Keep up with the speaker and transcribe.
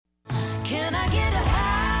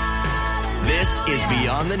This is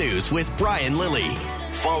Beyond the News with Brian Lilley.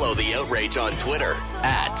 Follow the outrage on Twitter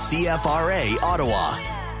at CFRA Ottawa.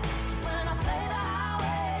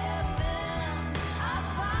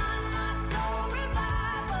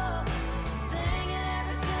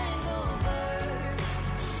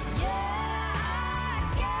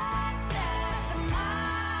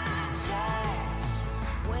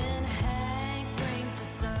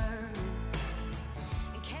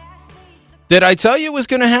 Did I tell you it was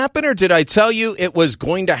going to happen, or did I tell you it was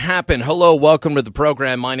going to happen? Hello, welcome to the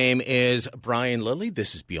program. My name is Brian Lilley.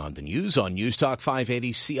 This is Beyond the News on News Talk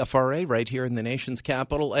 580 CFRA right here in the nation's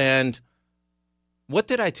capital. And what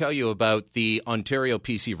did I tell you about the Ontario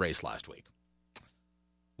PC race last week?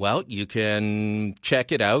 Well, you can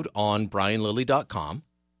check it out on brianlilley.com.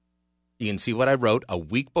 You can see what I wrote a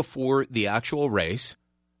week before the actual race.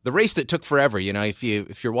 The race that took forever. You know, if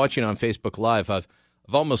you're watching on Facebook Live, I've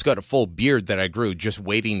almost got a full beard that I grew just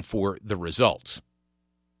waiting for the results.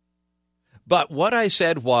 But what I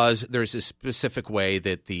said was there's a specific way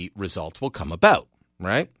that the results will come about,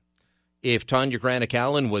 right? If Tanya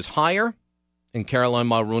Granick-Allen was higher and Caroline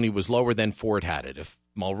Mulroney was lower, then Ford had it. If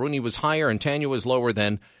Mulroney was higher and Tanya was lower,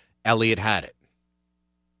 then Elliott had it.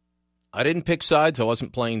 I didn't pick sides. I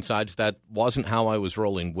wasn't playing sides. That wasn't how I was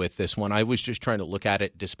rolling with this one. I was just trying to look at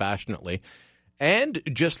it dispassionately. And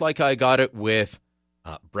just like I got it with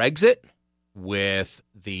Brexit, with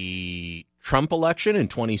the Trump election in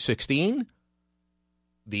 2016,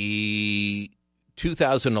 the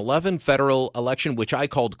 2011 federal election, which I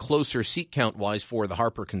called closer seat count-wise for the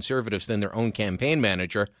Harper Conservatives than their own campaign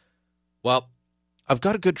manager. Well, I've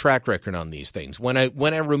got a good track record on these things. When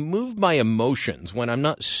I remove my emotions, when I'm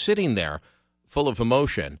not sitting there full of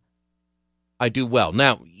emotion, I do well.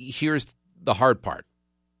 Now, here's the hard part.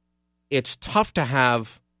 It's tough to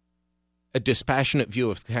have a dispassionate view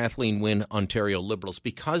of Kathleen Wynne Ontario Liberals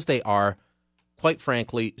because they are, quite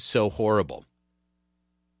frankly, so horrible.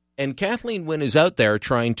 And Kathleen Wynne is out there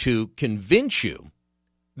trying to convince you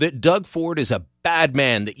that Doug Ford is a bad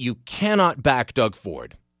man, that you cannot back Doug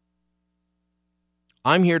Ford.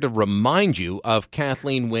 I'm here to remind you of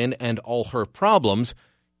Kathleen Wynne and all her problems,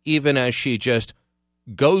 even as she just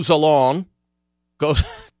goes along.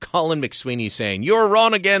 Colin McSweeney saying, "You're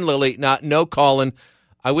wrong again, Lily." No, Colin.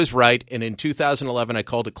 I was right, and in 2011, I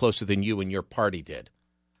called it closer than you and your party did.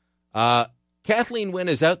 Kathleen Wynne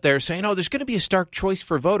is out there saying, there's going to be a stark choice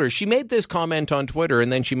for voters. She made this comment on Twitter,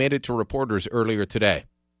 and then she made it to reporters earlier today.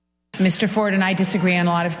 Mr. Ford and I disagree on a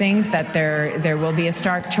lot of things, that there will be a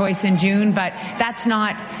stark choice in June, but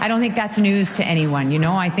I don't think that's news to anyone. You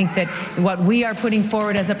know, I think that what we are putting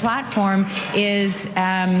forward as a platform is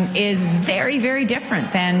very, very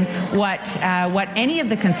different than what any of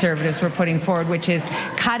the Conservatives were putting forward, which is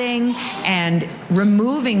cutting and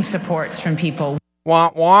removing supports from people. Were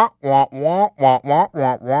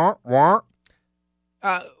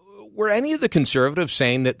any of the Conservatives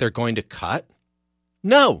saying that they're going to cut?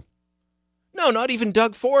 No. No, not even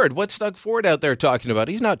Doug Ford. What's Doug Ford out there talking about?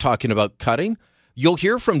 He's not talking about cutting. You'll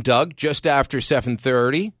hear from Doug just after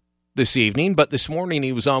 7:30 this evening, but this morning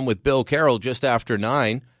he was on with Bill Carroll just after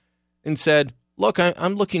 9 and said, look,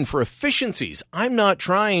 I'm looking for efficiencies. I'm not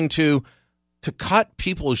trying to cut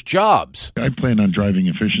people's jobs. I plan on driving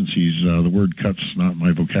efficiencies. The word cut's not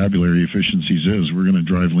my vocabulary. Efficiencies is. We're going to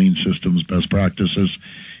drive lean systems, best practices,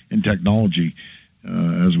 and technology.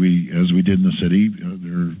 As we did in the city,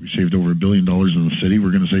 we saved over $1 billion in the city.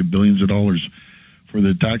 We're going to save billions of dollars for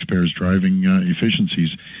the taxpayers driving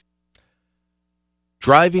efficiencies.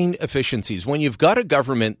 Driving efficiencies. When you've got a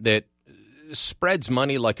government that spreads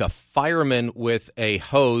money like a fireman with a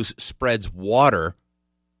hose spreads water,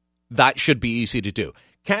 that should be easy to do.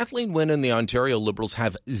 Kathleen Wynne and the Ontario Liberals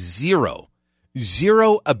have zero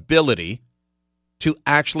ability to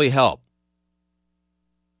actually help.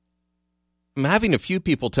 I'm having a few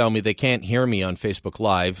people tell me they can't hear me on Facebook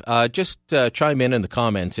Live. Just chime in the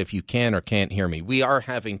comments if you can or can't hear me. We are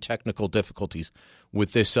having technical difficulties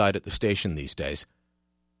with this side at the station these days.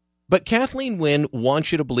 But Kathleen Wynne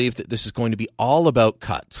wants you to believe that this is going to be all about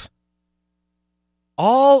cuts.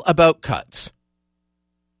 All about cuts.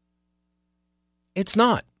 It's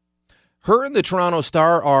not. Her and the Toronto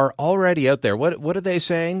Star are already out there. What are they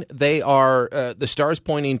saying? They are, the Star's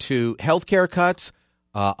pointing to healthcare cuts,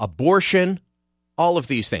 abortion, all of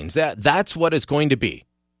these things. That's what it's going to be.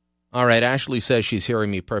 All right, Ashley says she's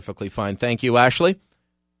hearing me perfectly fine. Thank you, Ashley.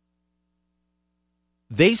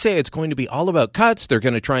 They say it's going to be all about cuts. They're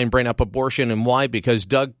going to try and bring up abortion. And why? Because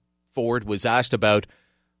Doug Ford was asked about,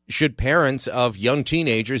 should parents of young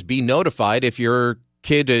teenagers be notified if your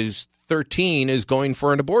kid is 13 is going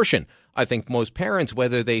for an abortion? I think most parents,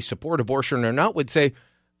 whether they support abortion or not, would say,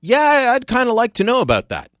 yeah, I'd kind of like to know about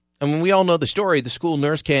that. I mean, we all know the story. The school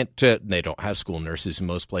nurse can't, they don't have school nurses in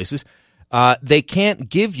most places. They can't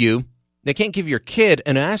give your kid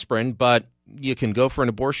an aspirin, but you can go for an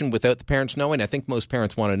abortion without the parents knowing. I think most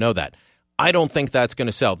parents want to know that. I don't think that's going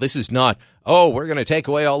to sell. This is not, we're going to take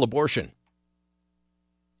away all abortion.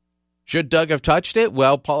 Should Doug have touched it?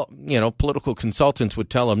 Well, political consultants would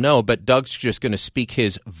tell him no, but Doug's just going to speak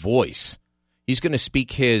his voice. He's going to speak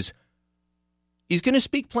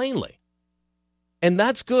plainly. And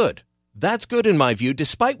that's good. That's good in my view,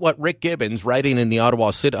 despite what Rick Gibbons, writing in the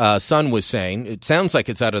Ottawa Sun, was saying. It sounds like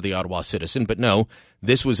it's out of the Ottawa Citizen, but no,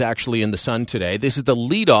 this was actually in the Sun today. This is the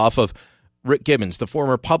leadoff of Rick Gibbons, the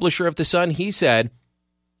former publisher of the Sun. He said,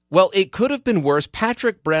 well, it could have been worse.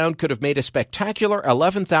 Patrick Brown could have made a spectacular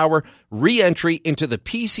 11th hour re-entry into the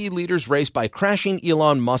PC leaders race by crashing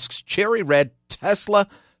Elon Musk's cherry red Tesla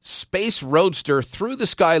Space Roadster through the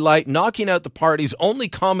skylight, knocking out the party's only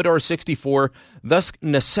Commodore 64, thus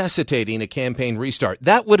necessitating a campaign restart.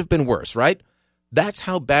 That would have been worse, right? That's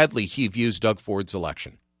how badly he views Doug Ford's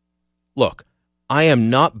election. Look, I am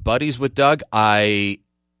not buddies with Doug. I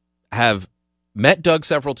have met Doug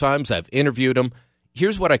several times. I've interviewed him.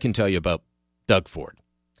 Here's what I can tell you about Doug Ford.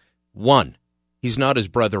 One, he's not his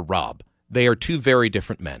brother Rob. They are two very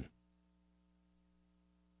different men.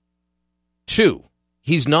 Two,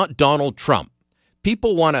 he's not Donald Trump.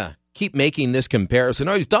 People want to keep making this comparison.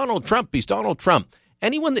 Oh, he's Donald Trump. He's Donald Trump.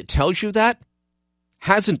 Anyone that tells you that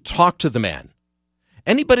hasn't talked to the man.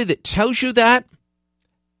 Anybody that tells you that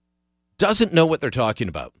doesn't know what they're talking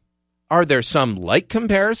about. Are there some light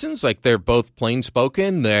comparisons? Like they're both plain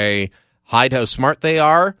spoken. They hide how smart they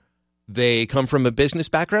are. They come from a business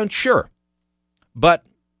background. Sure. But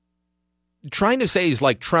trying to say he's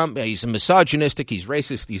like Trump, he's misogynistic, he's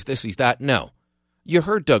racist, he's this, he's that. No. You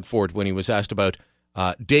heard Doug Ford when he was asked about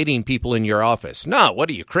dating people in your office. No, what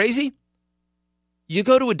are you, crazy? You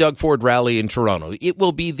go to a Doug Ford rally in Toronto, it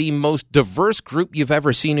will be the most diverse group you've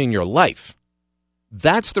ever seen in your life.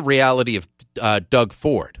 That's the reality of Doug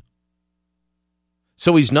Ford.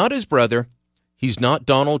 So he's not his brother, he's not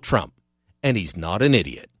Donald Trump, and he's not an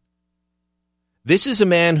idiot. This is a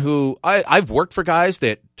man who, I've worked for guys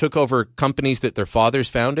that took over companies that their fathers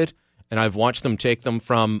founded, and I've watched them take them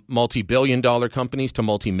from multi-billion-dollar companies to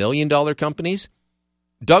multi-million-dollar companies.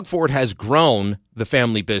 Doug Ford has grown the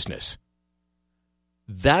family business.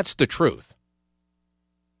 That's the truth.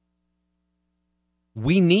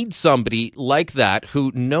 We need somebody like that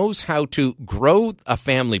who knows how to grow a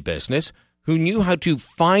family business, who knew how to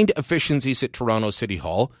find efficiencies at Toronto City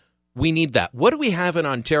Hall. We need that. What do we have in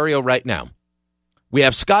Ontario right now? We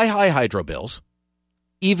have sky-high hydro bills,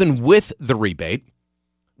 even with the rebate.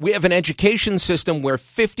 We have an education system where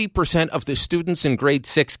 50% of the students in grade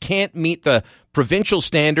 6 can't meet the provincial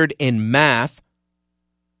standard in math.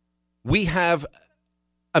 We have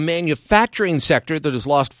a manufacturing sector that has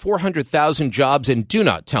lost 400,000 jobs, and do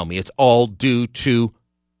not tell me it's all due to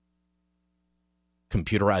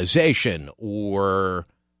computerization or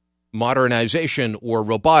modernization or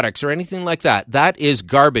robotics or anything like that. That is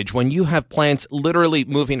garbage. When you have plants literally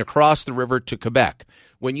moving across the river to Quebec,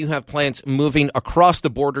 when you have plants moving across the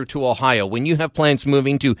border to Ohio, when you have plants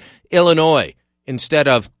moving to Illinois instead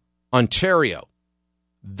of Ontario,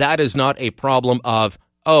 that is not a problem of,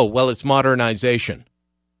 it's modernization.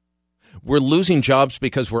 We're losing jobs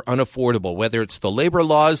because we're unaffordable, whether it's the labor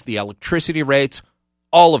laws, the electricity rates,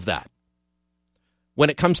 all of that. When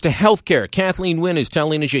it comes to health care, Kathleen Wynne is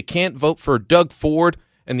telling us you can't vote for Doug Ford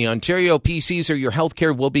and the Ontario PCs or your health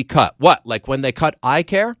care will be cut. What, like when they cut eye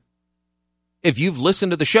care? If you've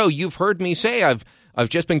listened to the show, you've heard me say I've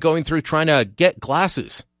just been going through trying to get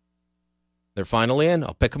glasses. They're finally in.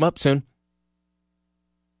 I'll pick them up soon.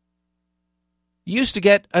 You used to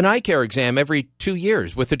get an eye care exam every 2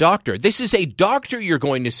 years with a doctor. This is a doctor you're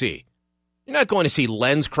going to see. You're not going to see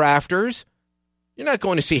lens crafters. You're not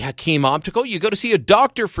going to see Hakeem Optical. You go to see a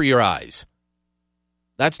doctor for your eyes.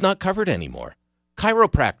 That's not covered anymore.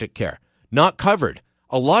 Chiropractic care, not covered.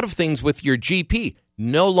 A lot of things with your GP,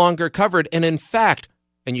 no longer covered. And in fact,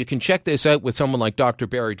 and you can check this out with someone like Dr.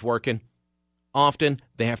 Barry Dworkin, often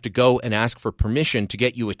they have to go and ask for permission to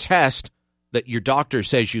get you a test that your doctor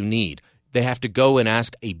says you need. They have to go and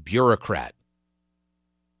ask a bureaucrat.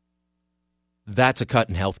 That's a cut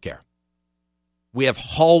in healthcare. We have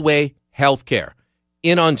hallway healthcare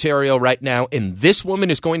in Ontario right now, and this woman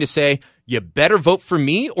is going to say, you better vote for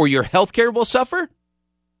me or your healthcare will suffer?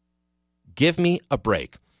 Give me a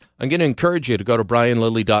break. I'm going to encourage you to go to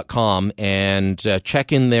brianlilly.com and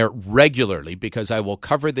check in there regularly because I will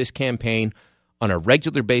cover this campaign on a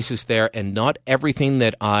regular basis there, and not everything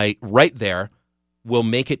that I write there will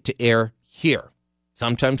make it to air here.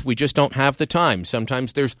 Sometimes we just don't have the time.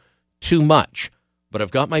 Sometimes there's too much. But I've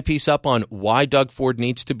got my piece up on why Doug Ford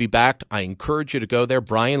needs to be backed. I encourage you to go there,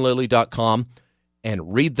 brianlilly.com,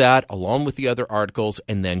 and read that along with the other articles,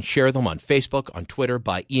 and then share them on Facebook, on Twitter,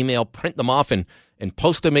 by email, print them off, and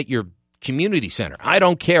post them at your community center. I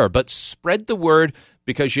don't care, but spread the word,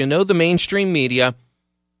 because you know the mainstream media,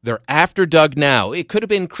 they're after Doug now. It could have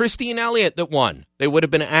been Christine Elliott that won. They would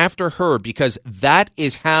have been after her, because that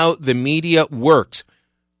is how the media works.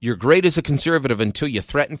 You're great as a conservative until you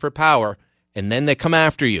threaten for power, and then they come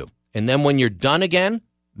after you. And then when you're done again,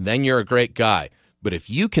 then you're a great guy. But if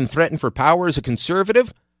you can threaten for power as a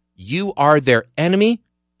conservative, you are their enemy,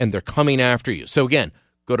 and they're coming after you. So again,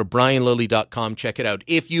 go to brianlilly.com, check it out.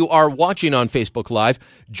 If you are watching on Facebook Live,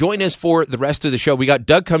 join us for the rest of the show. We got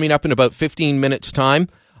Doug coming up in about 15 minutes' time.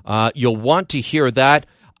 You'll want to hear that.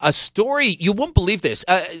 A story, you won't believe this.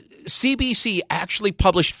 CBC actually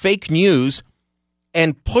published fake news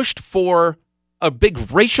and pushed for a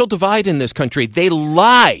big racial divide in this country. They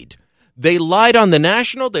lied. They lied on the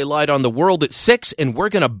National. They lied on the World at 6, and we're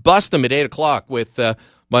going to bust them at 8 o'clock with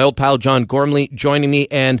my old pal John Gormley joining me.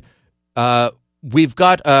 And we've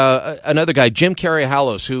got another guy, Jim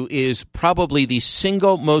Carey-Hallos, who is probably the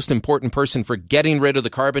single most important person for getting rid of the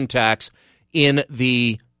carbon tax in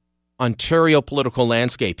the Ontario political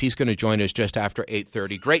landscape. He's going to join us just after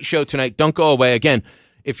 8:30. Great show tonight. Don't go away. Again,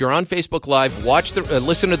 if you're on Facebook Live,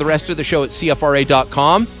 listen to the rest of the show at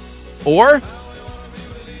CFRA.com, or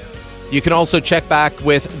you can also check back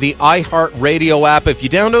with the iHeartRadio app. If you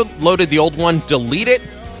downloaded the old one, delete it.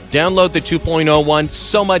 Download the 2.0 one.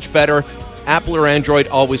 So much better. Apple or Android,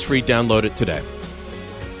 always free. Download it today.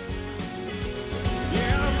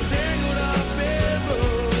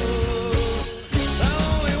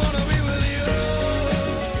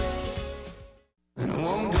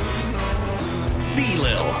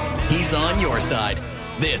 He's on your side.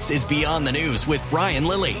 This is Beyond the News with Brian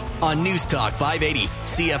Lilly on News Talk 580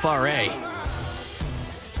 CFRA.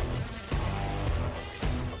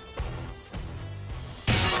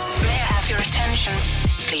 May I have your attention,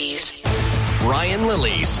 please? Brian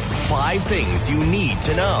Lilly's 5 Things You Need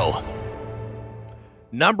to Know.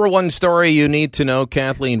 Number one story you need to know,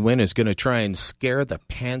 Kathleen Wynne is going to try and scare the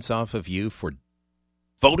pants off of you for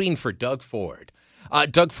voting for Doug Ford.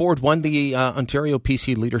 Doug Ford won the Ontario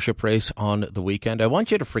PC leadership race on the weekend. I want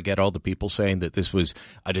you to forget all the people saying that this was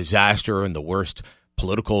a disaster and the worst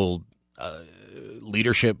political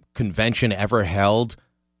leadership convention ever held.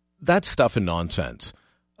 That's stuff and nonsense.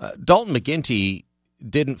 Dalton McGuinty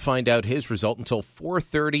didn't find out his result until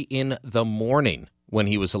 4:30 in the morning when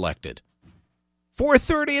he was elected.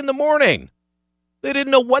 4:30 in the morning. They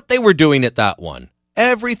didn't know what they were doing at that one.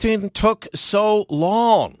 Everything took so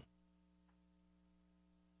long.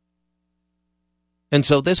 And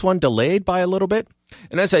so this one delayed by a little bit.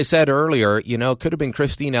 And as I said earlier, it could have been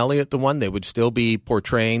Christine Elliott the one. They would still be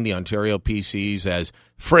portraying the Ontario PCs as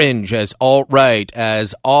fringe, as alt-right,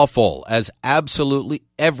 as awful, as absolutely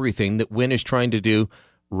everything that Wynne is trying to do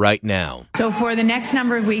right now. So for the next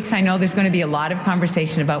number of weeks, I know there's going to be a lot of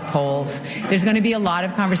conversation about polls. There's going to be a lot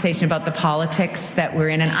of conversation about the politics that we're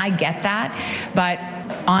in, and I get that. But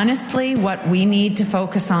honestly, what we need to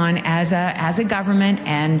focus on as a government,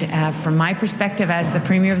 and from my perspective as the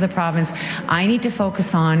Premier of the province, I need to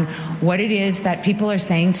focus on what it is that people are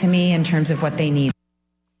saying to me in terms of what they need.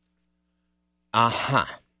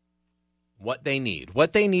 What they need.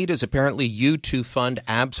 What they need is apparently you to fund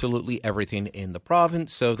absolutely everything in the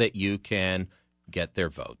province so that you can get their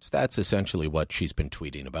votes. That's essentially what she's been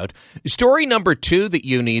tweeting about. Story number 2 that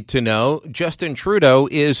you need to know, Justin Trudeau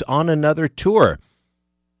is on another tour.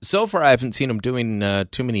 So far, I haven't seen him doing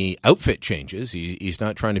too many outfit changes. He's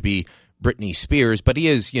not trying to be Britney Spears, but he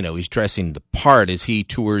is, he's dressing the part as he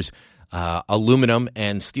tours aluminum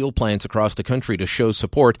and steel plants across the country to show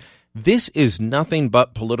support. This is nothing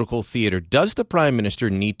but political theater. Does the Prime Minister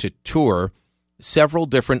need to tour several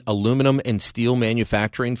different aluminum and steel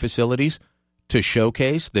manufacturing facilities to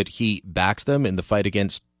showcase that he backs them in the fight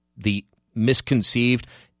against the misconceived,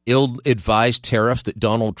 ill-advised tariffs that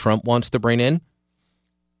Donald Trump wants to bring in?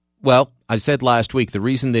 Well, I said last week, the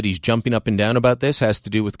reason that he's jumping up and down about this has to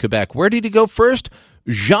do with Quebec. Where did he go first?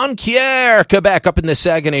 Jonquière, Quebec, up in the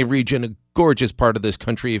Saguenay region, a gorgeous part of this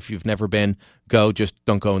country. If you've never been, go. Just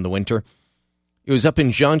don't go in the winter. It was up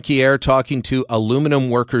in Jonquière talking to aluminum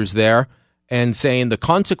workers there and saying the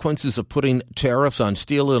consequences of putting tariffs on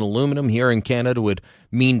steel and aluminum here in Canada would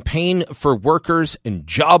mean pain for workers and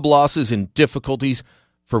job losses and difficulties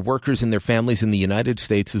for workers and their families in the United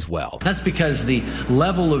States as well. That's because the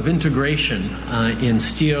level of integration in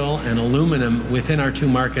steel and aluminum within our two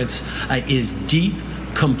markets is deep,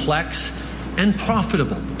 complex, and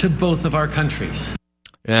profitable to both of our countries.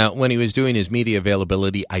 Now, when he was doing his media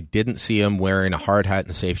availability, I didn't see him wearing a hard hat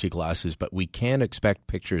and safety glasses, but we can expect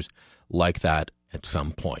pictures like that at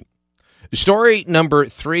some point. Story number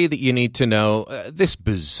 3 that you need to know, this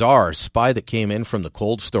bizarre spy that came in from the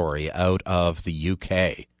Cold Story out of the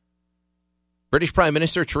UK. British Prime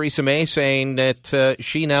Minister Theresa May saying that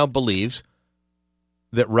she now believes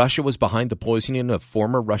that Russia was behind the poisoning of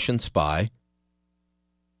former Russian spy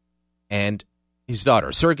and his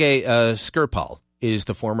daughter. Sergei Skripal is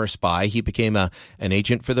the former spy. He became an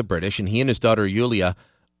agent for the British, and he and his daughter Yulia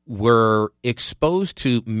were exposed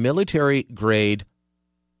to military-grade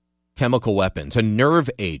chemical weapons, a nerve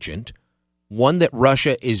agent, one that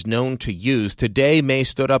Russia is known to use. Today, May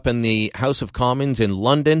stood up in the House of Commons in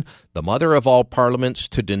London, the mother of all parliaments,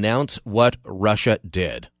 to denounce what Russia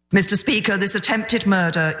did. Mr. Speaker, this attempted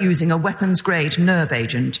murder using a weapons-grade nerve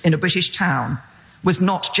agent in a British town was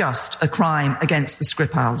not just a crime against the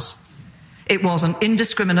Skripals. It was an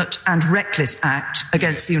indiscriminate and reckless act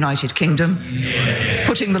against the United Kingdom,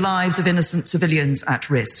 putting the lives of innocent civilians at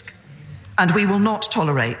risk. And we will not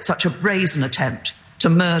tolerate such a brazen attempt to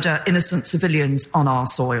murder innocent civilians on our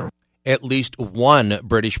soil. At least one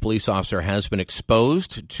British police officer has been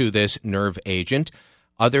exposed to this nerve agent.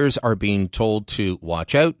 Others are being told to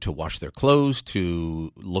watch out, to wash their clothes,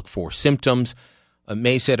 to look for symptoms.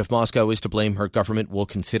 May said if Moscow is to blame, her government will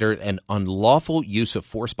consider it an unlawful use of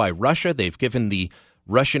force by Russia. They've given the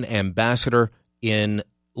Russian ambassador in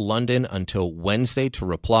London until Wednesday to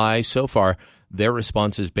reply. So far, their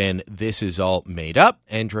response has been, this is all made up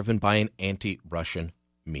and driven by an anti-Russian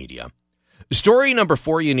media. Story number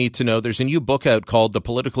 4 you need to know, there's a new book out called The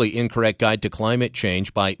Politically Incorrect Guide to Climate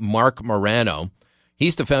Change by Mark Morano.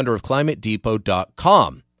 He's the founder of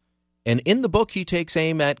ClimateDepot.com. And in the book, he takes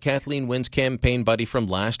aim at Kathleen Wynne's campaign buddy from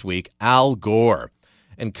last week, Al Gore,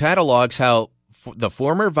 and catalogs how the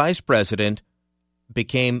former vice president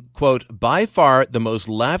became, quote, by far the most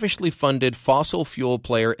lavishly funded fossil fuel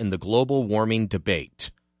player in the global warming debate.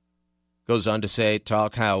 Goes on to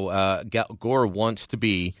talk how Gore wants to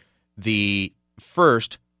be the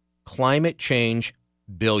first climate change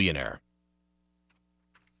billionaire.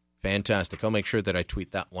 Fantastic. I'll make sure that I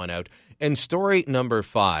tweet that one out. And story number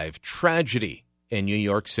 5, tragedy in New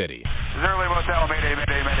York City. Zerly Motel, mayday.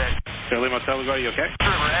 Zerly Motel, are you okay? East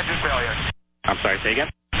River, engine failure. I'm sorry, say again?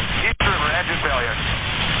 East River, engine failure.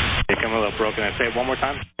 They come a little broken. Say it one more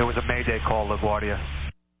time. It was a mayday call, LaGuardia.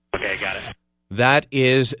 Okay, got it. That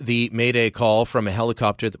is the mayday call from a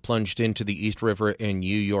helicopter that plunged into the East River in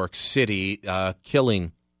New York City,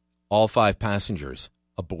 killing all 5 passengers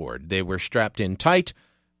aboard. They were strapped in tight.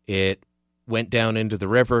 It went down into the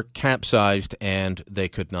river, capsized, and they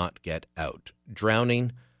could not get out.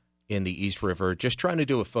 Drowning in the East River, just trying to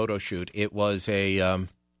do a photo shoot. It was a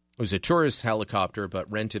tourist helicopter,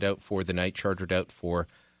 but rented out for the night, chartered out for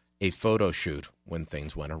a photo shoot when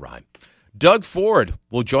things went awry. Doug Ford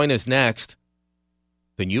will join us next,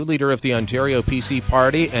 the new leader of the Ontario PC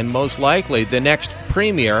Party, and most likely the next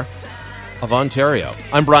premier of Ontario.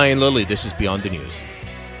 I'm Brian Lilly. This is Beyond the News.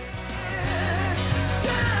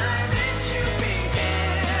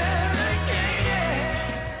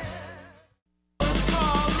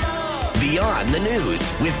 Beyond the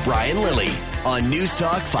News with Brian Lilly on News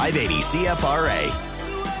Talk 580 CFRA.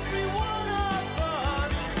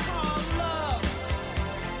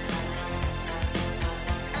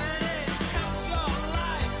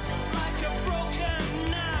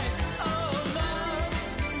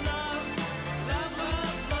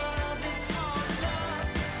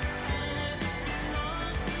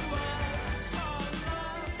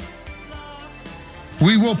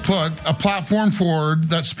 We will put a platform forward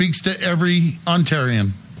that speaks to every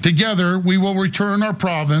Ontarian. Together, we will return our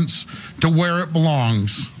province to where it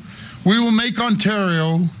belongs. We will make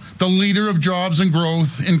Ontario the leader of jobs and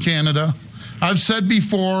growth in Canada. I've said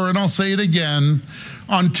before, and I'll say it again,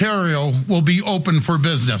 Ontario will be open for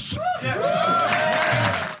business.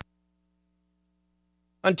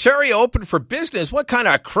 Ontario open for business? What kind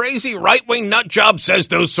of crazy right-wing nut job says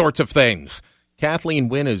those sorts of things? Kathleen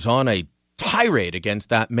Wynne is on a tirade against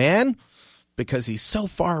that man because he's so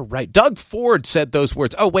far right. Doug Ford said those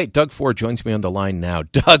words. Oh, wait, Doug Ford joins me on the line now.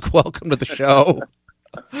 Doug, welcome to the show.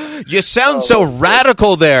 You sound so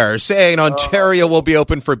radical there, saying Ontario will be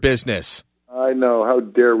open for business. I know. How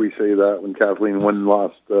dare we say that when Kathleen Wynne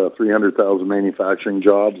lost 300,000 manufacturing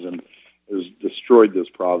jobs and has destroyed this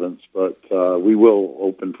province. But we will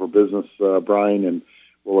open for business, Brian, and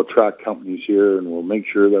we'll attract companies here, and we'll make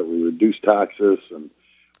sure that we reduce taxes, and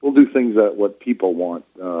we'll do things that what people want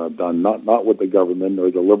done, not what the government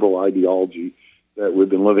or the liberal ideology that we've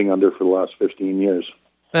been living under for the last 15 years.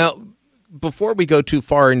 Now, before we go too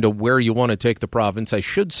far into where you want to take the province, I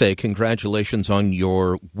should say congratulations on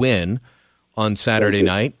your win on Saturday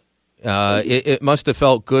night. It must have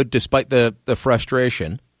felt good despite the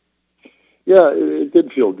frustration. Yeah, it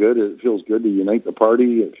did feel good. It feels good to unite the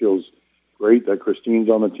party. It feels great that Christine's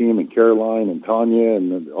on the team, and Caroline and Tanya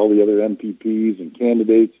and all the other MPPs and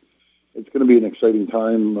candidates. It's going to be an exciting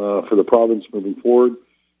time for the province moving forward,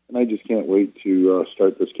 and I just can't wait to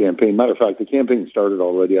start this campaign. Matter of fact, the campaign started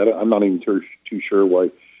already. I'm not even too sure why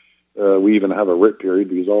we even have a writ period,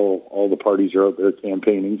 because all the parties are out there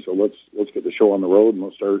campaigning. So let's get the show on the road, and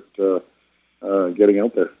let's start getting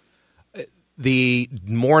out there. The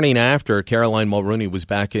morning after, Caroline Mulrooney was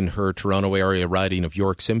back in her Toronto area riding of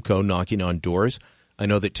York Simcoe, knocking on doors. I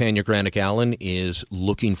know that Tanya Granick-Allen is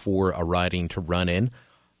looking for a riding to run in.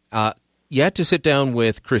 You had to sit down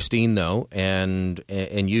with Christine, though, and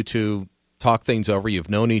you two talk things over. You've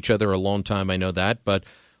known each other a long time, I know that. But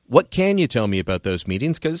what can you tell me about those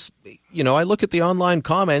meetings? Because, I look at the online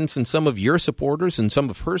comments, and some of your supporters and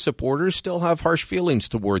some of her supporters still have harsh feelings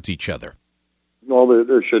towards each other. No,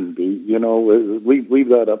 there shouldn't be. Leave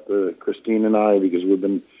that up to Christine and I, because we've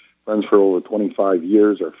been friends for over 25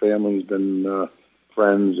 years. Our family's been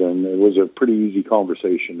friends, and it was a pretty easy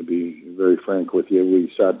conversation, to be very frank with you.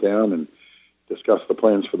 We sat down and discussed the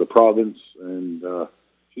plans for the province, and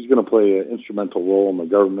she's going to play an instrumental role in the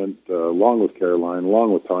government, along with Caroline,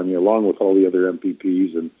 along with Tanya, along with all the other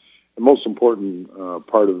MPPs. And the most important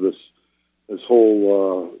part of this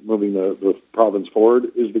whole moving the province forward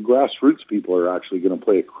is the grassroots people are actually going to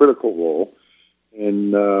play a critical role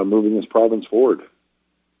in moving this province forward.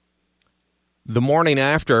 The morning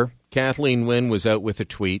after, Kathleen Wynne was out with a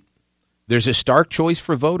tweet. There's a stark choice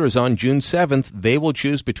for voters on June 7th. They will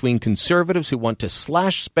choose between Conservatives who want to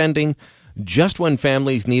slash spending just when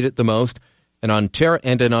families need it the most, and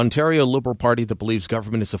an Ontario Liberal Party that believes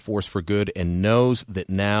government is a force for good and knows that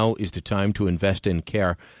now is the time to invest in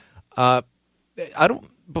care.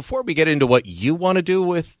 Before we get into what you want to do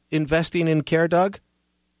with investing in care, Doug,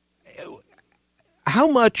 how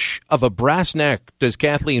much of a brass neck does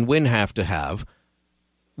Kathleen Wynne have to have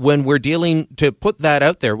when we're dealing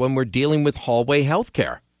with hallway health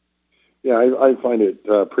care? Yeah, I find it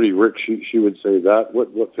pretty rich. She would say that.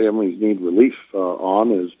 What families need relief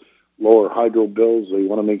on is lower hydro bills. They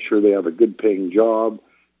want to make sure they have a good paying job.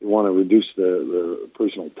 They want to reduce the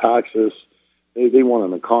personal taxes. They want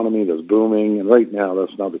an economy that's booming, and right now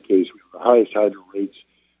that's not the case. We have the highest hydro rates.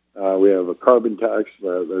 We have a carbon tax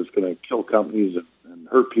that's going to kill companies and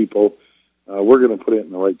hurt people. We're going to put it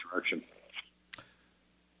in the right direction.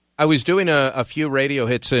 I was doing a few radio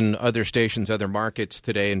hits in other stations, other markets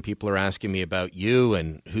today, and people are asking me about you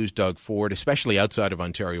and who's Doug Ford, especially outside of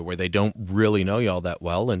Ontario where they don't really know you all that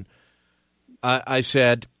well. And I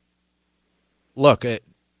said, look,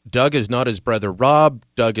 Doug is not his brother Rob.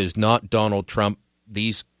 Doug is not Donald Trump.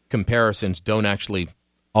 These comparisons don't actually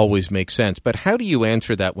always make sense. But how do you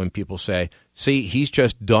answer that when people say, see, he's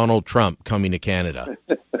just Donald Trump coming to Canada?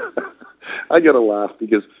 I got to laugh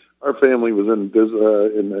because our family was in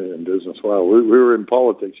business. Wow, we were in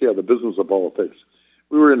politics. Yeah, the business of politics.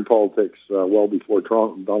 We were in politics well before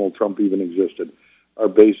Donald Trump even existed. Our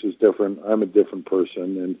base is different. I'm a different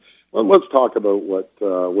person. And let's talk about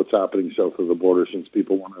what's happening south of the border, since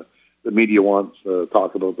the media wants to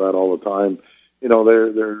talk about that all the time.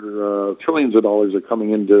 There trillions of dollars are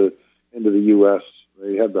coming into the U.S.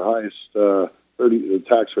 They have the highest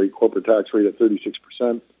corporate tax rate at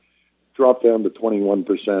 36%, dropped down to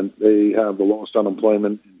 21%. They have the lowest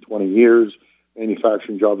unemployment in 20 years.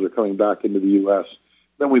 Manufacturing jobs are coming back into the U.S.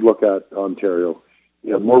 Then we look at Ontario.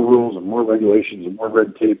 You have more rules and more regulations and more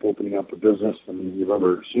red tape opening up a business than you've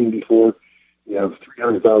ever seen before. You have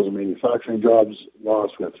 300,000 manufacturing jobs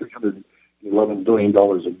lost. We have $311 billion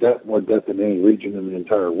of debt, more debt than any region in the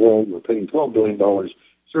entire world. We're paying $12 billion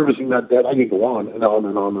servicing that debt. I could go on and on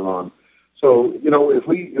and on and on. So, if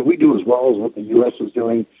we do as well as what the U.S. is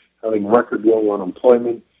doing, having record low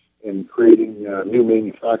unemployment and creating new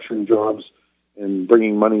manufacturing jobs and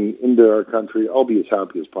bringing money into our country, I'll be as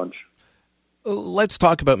happy as punch. Let's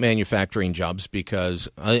talk about manufacturing jobs, because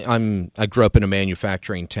I grew up in a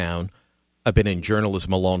manufacturing town. I've been in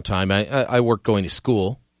journalism a long time. I worked going to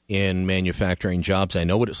school in manufacturing jobs. I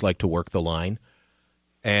know what it's like to work the line.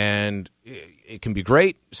 And it can be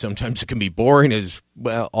great. Sometimes it can be boring as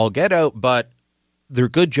well, all get out, but they're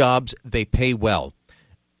good jobs. They pay well.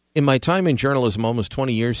 In my time in journalism, almost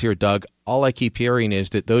 20 years here, Doug, all I keep hearing is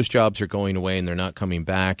that those jobs are going away and they're not coming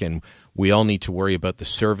back, and we all need to worry about the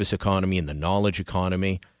service economy and the knowledge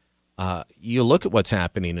economy. You look at what's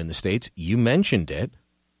happening in the States. You mentioned it.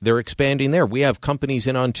 They're expanding there. We have companies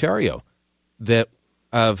in Ontario that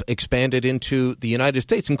have expanded into the United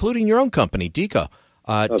States, including your own company, Deco,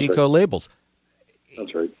 Deco right. Labels.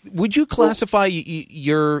 That's right. Would you classify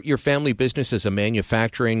your family business as a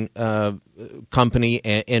manufacturing company,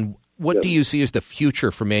 and what do you see as the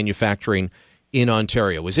future for manufacturing in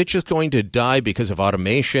Ontario? Is it just going to die because of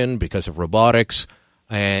automation, because of robotics,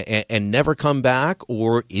 and never come back,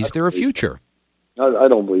 or is there a future? I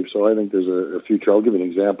don't believe so. I think there's a future. I'll give you an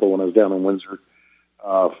example. When I was down in Windsor,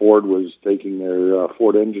 Ford was taking their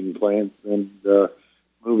Ford engine plant and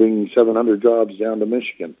moving 700 jobs down to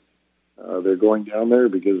Michigan. They're going down there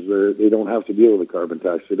because they don't have to deal with the carbon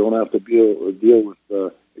tax. They don't have to deal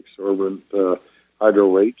with exorbitant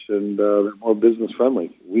hydro rates, and they're more business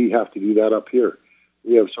friendly. We have to do that up here.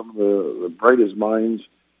 We have some of the brightest minds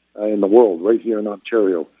in the world right here in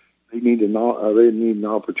Ontario. They need an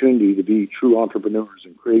opportunity to be true entrepreneurs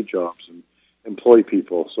and create jobs and employ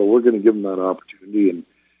people. So we're going to give them that opportunity and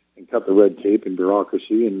cut the red tape and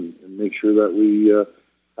bureaucracy and make sure that we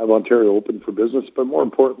have Ontario open for business. But more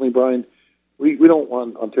importantly, Brian, we don't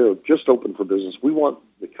want Ontario just open for business. We want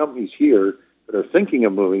the companies here that are thinking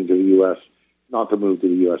of moving to the U.S. not to move to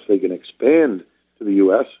the U.S. They can expand to the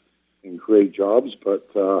U.S. and create jobs, but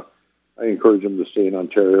I encourage them to stay in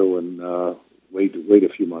Ontario and wait a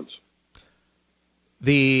few months.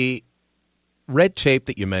 The red tape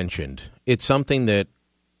that you mentioned, it's something that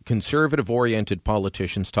conservative-oriented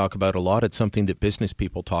politicians talk about a lot. It's something that business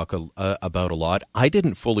people talk about a lot. I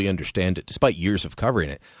didn't fully understand it, despite years of covering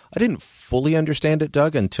it. I didn't fully understand it,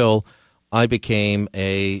 Doug, until I became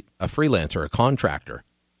a freelancer, a contractor,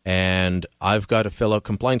 and I've got to fill out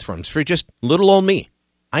compliance forms for just little old me.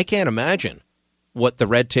 I can't imagine what the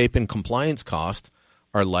red tape and compliance costs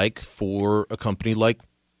are like for a company like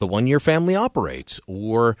the one your family operates,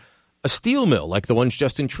 or a steel mill like the ones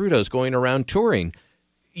Justin Trudeau's going around touring.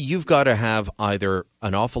 You've got to have either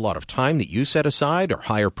an awful lot of time that you set aside or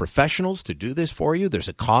hire professionals to do this for you. There's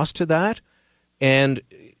a cost to that. And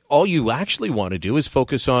all you actually want to do is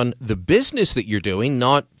focus on the business that you're doing,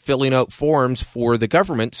 not filling out forms for the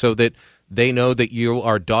government so that they know that you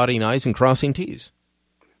are dotting I's and crossing T's.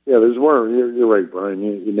 Yeah, there's more. You're right, Brian.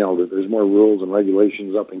 You nailed it. There's more rules and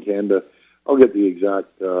regulations up in Canada. I'll get the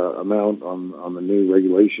exact amount on the new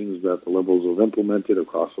regulations that the Liberals have implemented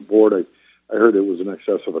across the board. I heard it was in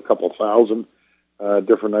excess of a couple thousand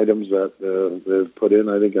different items that they've put in.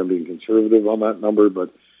 I think I'm being conservative on that number,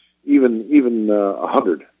 but even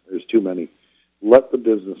 100 is too many. Let the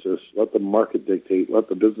businesses, let the market dictate, let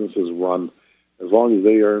the businesses run. As long as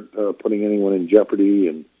they aren't putting anyone in jeopardy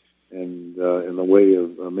and in the way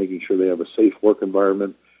of making sure they have a safe work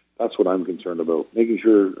environment, that's what I'm concerned about. Making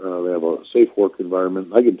sure they have a safe work environment.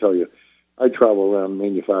 I can tell you, I travel around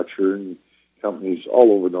manufacturing companies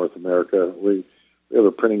all over North America. We have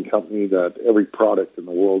a printing company that every product in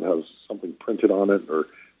the world has something printed on it or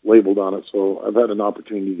labeled on it. So I've had an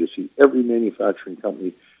opportunity to see every manufacturing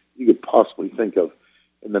company you could possibly think of.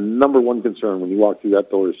 And the number one concern when you walk through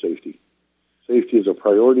that door is safety. Safety is a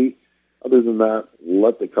priority. Other than that,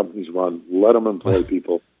 let the companies run. Let them employ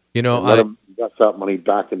people. You know, let them invest that money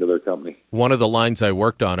back into their company. One of the lines I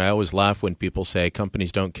worked on, I always laugh when people say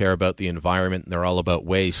companies don't care about the environment and they're all about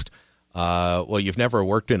waste. Well, you've never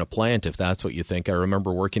worked in a plant if that's what you think. I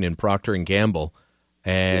remember working in Procter & Gamble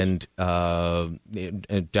and down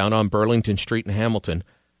on Burlington Street in Hamilton.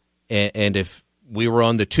 And if we were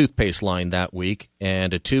on the toothpaste line that week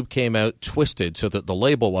and a tube came out twisted so that the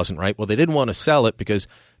label wasn't right, well, they didn't want to sell it because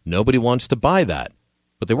nobody wants to buy that.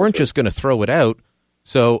 But they weren't just going to throw it out.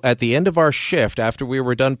 So at the end of our shift, after we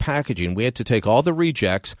were done packaging, we had to take all the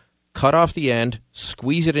rejects, cut off the end,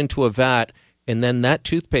 squeeze it into a vat, and then that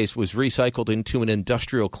toothpaste was recycled into an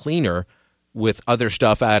industrial cleaner with other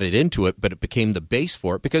stuff added into it, but it became the base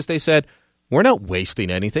for it because they said, we're not wasting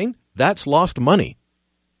anything. That's lost money.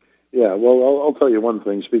 Yeah, well, I'll tell you one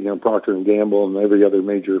thing. Speaking of Procter & Gamble and every other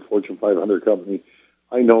major Fortune 500 company,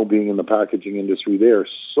 I know being in the packaging industry, they are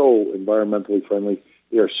so environmentally friendly.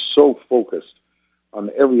 They are so focused on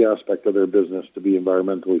every aspect of their business to be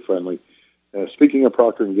environmentally friendly. Speaking of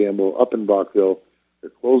Procter & Gamble, up in Brockville, they're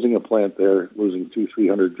closing a plant there, losing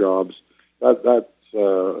 200-300 jobs. That's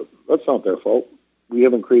not their fault. We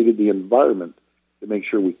haven't created the environment to make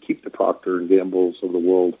sure we keep the Procter & Gambles of the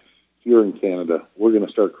world here in Canada. We're going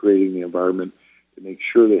to start creating the environment to make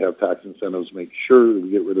sure they have tax incentives, make sure that we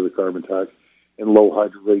get rid of the carbon tax, and low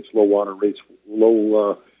hydro rates, low water rates,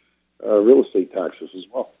 low real estate taxes as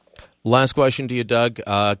well. Last question to you, Doug.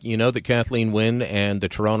 You know that Kathleen Wynne and the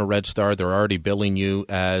Toronto Red Star, they're already billing you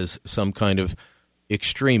as some kind of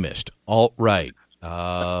extremist, alt-right. You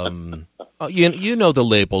know the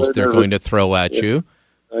labels they're going to throw at you.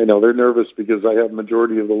 I know. They're nervous because I have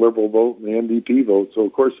majority of the Liberal vote and the NDP vote, so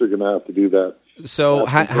of course they're going to have to do that. So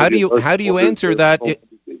how do you answer that?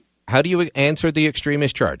 How do you answer the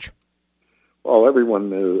extremist charge? Well,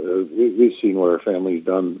 everyone, we've seen what our family's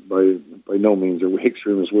done. By no means are we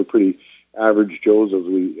extremists. We're pretty average Joes, as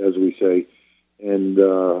we say, and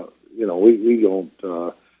we don't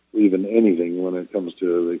believe in anything when it comes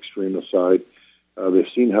to the extremist side. They've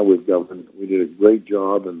seen how we've governed. We did a great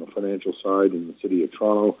job in the financial side in the city of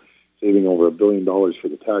Toronto, saving over $1 billion for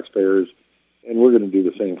the taxpayers, and we're going to do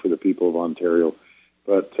the same for the people of Ontario.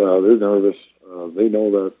 But they're nervous. They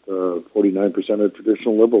know that 49% of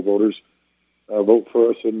traditional Liberal voters vote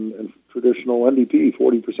for us, and traditional NDP,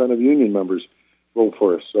 40% of union members vote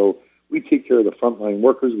for us. So we take care of the frontline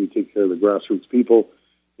workers. We take care of the grassroots people.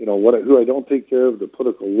 You know, who I don't take care of, the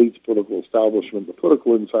political elites, political establishment, the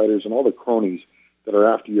political insiders, and all the cronies that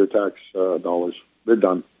are after your tax dollars. They're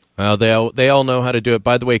done. Well, they all know how to do it.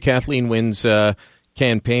 By the way, Kathleen Wynne's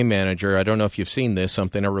campaign manager, I don't know if you've seen this,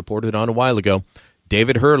 something I reported on a while ago,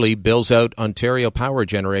 David Hurley bills out Ontario Power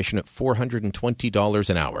Generation at $420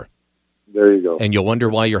 an hour. There you go. And you'll wonder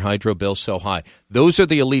why your hydro bill's so high. Those are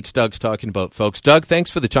the elites Doug's talking about, folks. Doug, thanks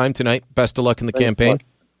for the time tonight. Best of luck in the campaign.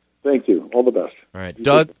 Thank you. All the best. All right.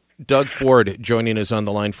 Doug Ford joining us on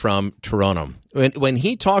the line from Toronto. When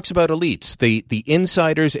he talks about elites, the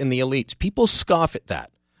insiders and the elites, people scoff at that.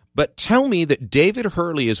 But tell me that David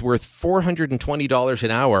Hurley is worth $420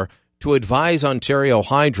 an hour to advise Ontario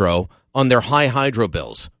Hydro on their high hydro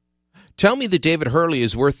bills. Tell me that David Hurley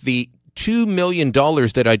is worth the $2 million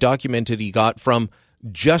that I documented he got from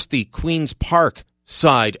just the Queen's Park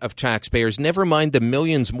side of taxpayers, never mind the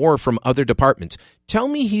millions more from other departments. Tell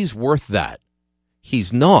me he's worth that.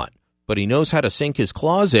 He's not, but he knows how to sink his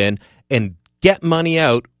claws in and get money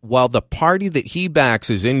out while the party that he backs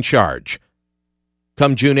is in charge.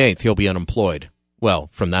 Come June 8th, he'll be unemployed. Well,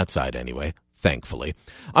 from that side anyway, thankfully.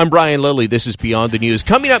 I'm Brian Lilly. This is Beyond the News.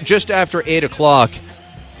 Coming up just after 8 o'clock,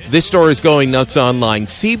 this story is going nuts online.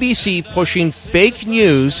 CBC pushing fake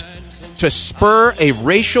news to spur a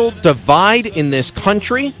racial divide in this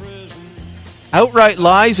country. Outright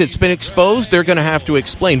lies, it's been exposed. They're going to have to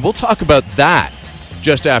explain. We'll talk about that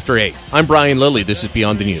just after 8. I'm Brian Lilly. This is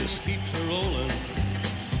Beyond the News.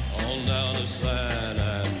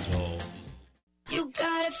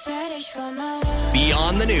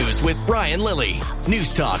 Beyond the News with Brian Lilly.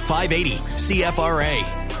 News Talk 580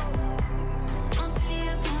 CFRA.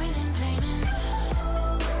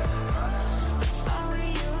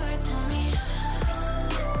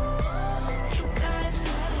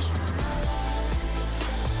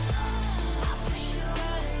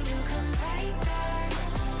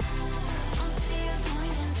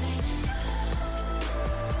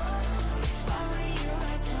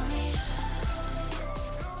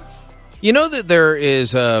 You know that there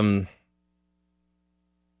is, I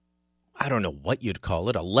don't know what you'd call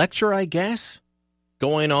it, a lecture, I guess,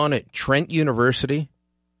 going on at Trent University.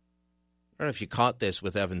 I don't know if you caught this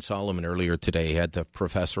with Evan Solomon earlier today. He had the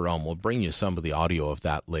professor on. We'll bring you some of the audio of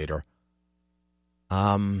that later.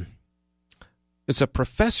 It's a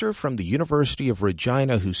professor from the University of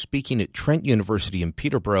Regina who's speaking at Trent University in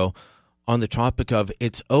Peterborough on the topic of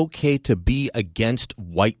it's okay to be against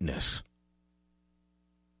whiteness.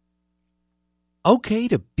 Okay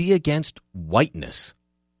to be against whiteness.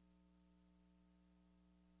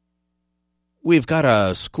 We've got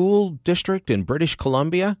a school district in British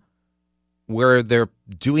Columbia where they're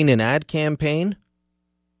doing an ad campaign.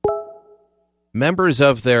 Members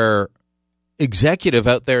of their executive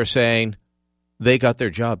out there saying they got their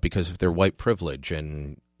job because of their white privilege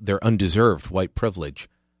and their undeserved white privilege.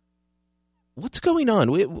 What's going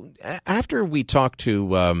on? After we talked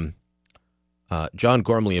to John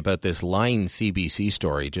Gormley about this lying CBC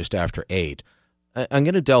story just after 8, I'm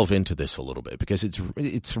going to delve into this a little bit because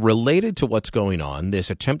it's related to what's going on, this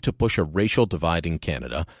attempt to push a racial divide in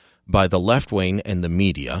Canada by the left wing and the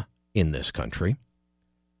media in this country,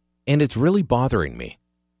 and it's really bothering me.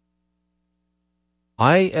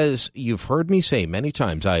 As you've heard me say many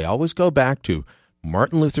times, I always go back to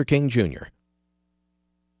Martin Luther King Jr.,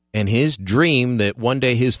 and his dream that one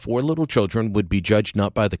day his 4 little children would be judged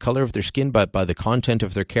not by the color of their skin, but by the content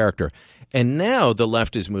of their character. And now the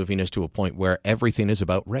left is moving us to a point where everything is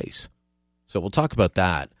about race. So we'll talk about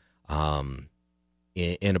that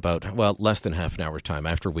in about, less than half an hour's time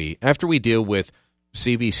after we deal with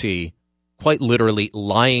CBC quite literally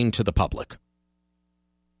lying to the public.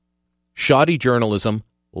 Shoddy journalism,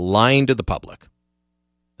 lying to the public.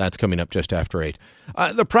 That's coming up just after 8.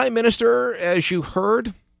 The Prime Minister, as you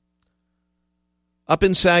heard, up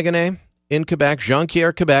in Saguenay, in Quebec,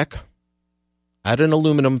 Jonquière, Quebec, at an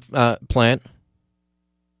aluminum plant,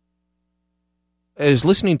 is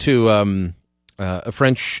listening to a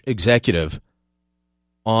French executive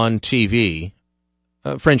on TV,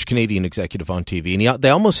 a French-Canadian executive on TV, and they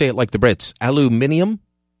almost say it like the Brits, aluminium.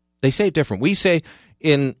 They say it different. We say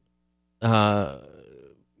in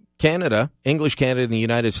Canada, English Canada in the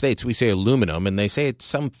United States, we say aluminum, and they say it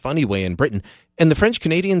some funny way in Britain. And the French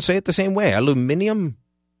Canadians say it the same way, aluminium.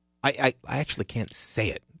 I actually can't say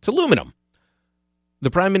it. It's aluminum.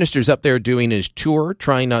 The Prime Minister's up there doing his tour,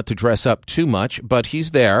 trying not to dress up too much, but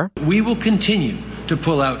he's there. We will continue to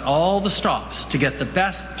pull out all the stops to get the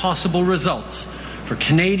best possible results for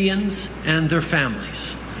Canadians and their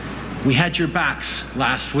families. We had your backs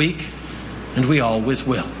last week, and we always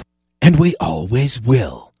will. And we always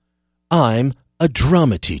will. I'm a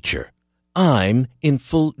drama teacher. I'm in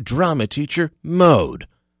full drama teacher mode.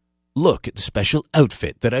 Look at the special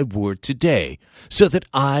outfit that I wore today so that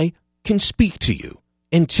I can speak to you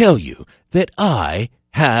and tell you that I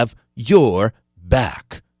have your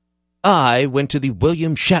back. I went to the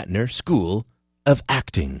William Shatner School of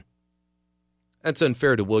Acting. That's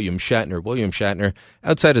unfair to William Shatner. William Shatner,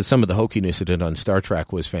 outside of some of the hokiness he did on Star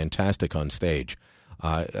Trek, was fantastic on stage.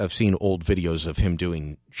 I've seen old videos of him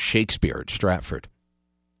doing Shakespeare at Stratford.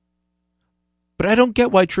 But I don't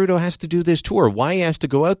get why Trudeau has to do this tour, why he has to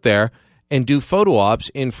go out there and do photo ops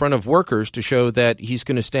in front of workers to show that he's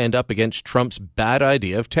going to stand up against Trump's bad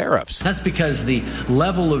idea of tariffs. That's because the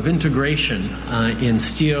level of integration in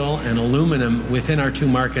steel and aluminum within our two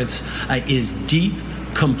markets is deep,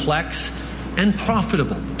 complex, and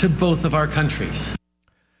profitable to both of our countries.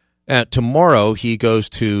 Tomorrow, he goes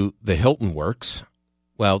to the Hilton Works.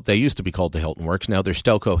 Well, they used to be called the Hilton Works. Now they're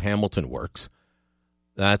Stelco Hamilton Works.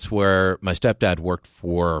 That's where my stepdad worked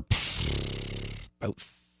for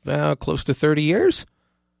about close to 30 years.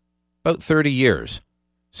 About 30 years.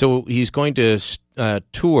 So he's going to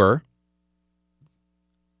tour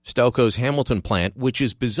Stelco's Hamilton plant, which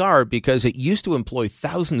is bizarre because it used to employ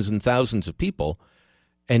thousands and thousands of people.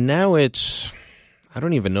 And now I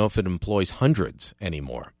don't even know if it employs hundreds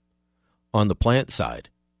anymore on the plant side.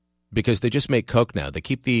 Because they just make coke now. They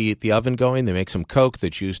keep the oven going. They make some coke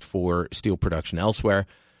that's used for steel production elsewhere.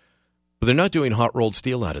 But they're not doing hot rolled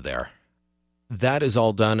steel out of there. That is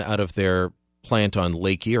all done out of their plant on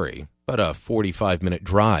Lake Erie, about a 45-minute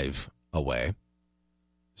drive away.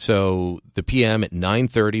 So the PM at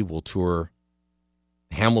 9:30 will tour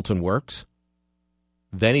Hamilton Works.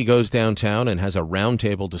 Then he goes downtown and has a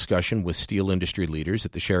roundtable discussion with steel industry leaders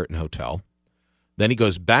at the Sheraton Hotel. Then he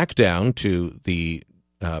goes back down to the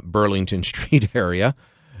Burlington Street area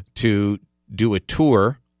to do a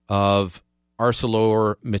tour of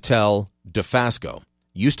ArcelorMittal Dofasco.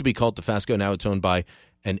 Used to be called Dofasco, now it's owned by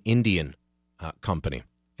an Indian company.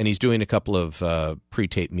 And he's doing a couple of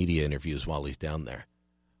pre-tape media interviews while he's down there.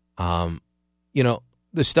 The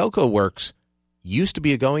Stelco Works used to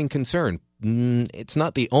be a going concern. It's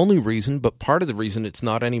not the only reason, but part of the reason it's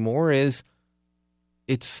not anymore is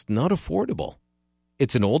it's not affordable.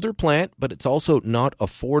 It's an older plant, but it's also not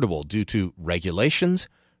affordable due to regulations,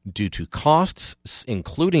 due to costs,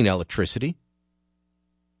 including electricity.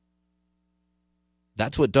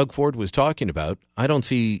 That's what Doug Ford was talking about. I don't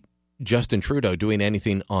see Justin Trudeau doing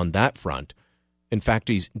anything on that front. In fact,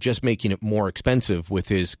 he's just making it more expensive with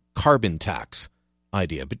his carbon tax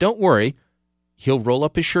idea. But don't worry, he'll roll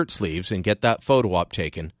up his shirt sleeves and get that photo op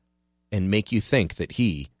taken and make you think that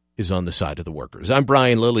he is on the side of the workers. I'm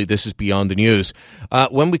Brian Lilly. This is Beyond the News.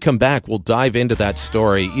 When we come back, we'll dive into that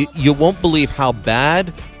story. You won't believe how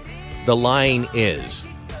bad the lying is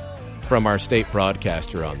from our state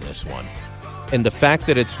broadcaster on this one. And the fact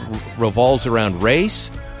that it revolves around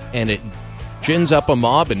race and it gins up a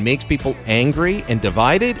mob and makes people angry and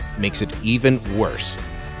divided makes it even worse.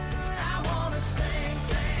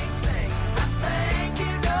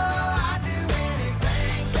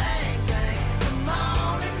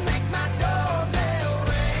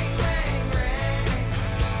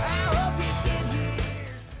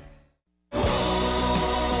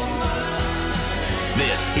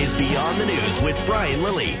 This is Beyond the News with Brian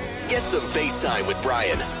Lilly. Get some FaceTime with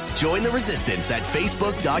Brian. Join the resistance at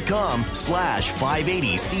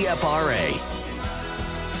facebook.com/580CFRA.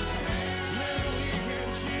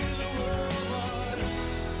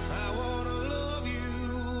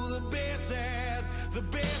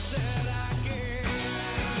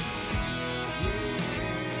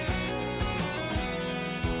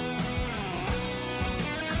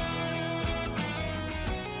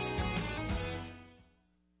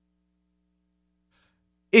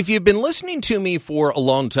 If you've been listening to me for a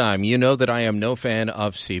long time, you know that I am no fan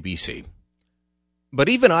of CBC. But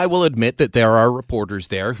even I will admit that there are reporters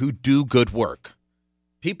there who do good work.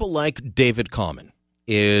 People like David Common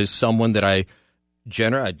is someone that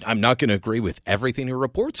I'm not going to agree with everything he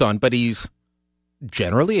reports on, but he's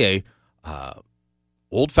generally a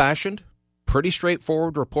old-fashioned, pretty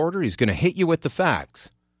straightforward reporter. He's going to hit you with the facts.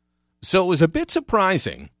 So it was a bit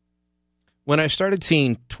surprising when I started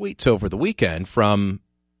seeing tweets over the weekend from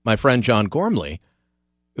my friend John Gormley,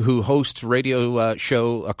 who hosts a radio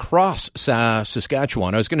show across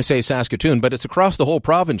Saskatchewan. I was going to say Saskatoon, but it's across the whole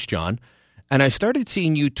province, John. And I started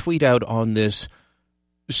seeing you tweet out on this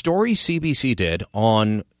story CBC did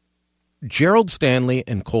on Gerald Stanley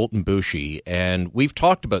and Colten Boushie. And we've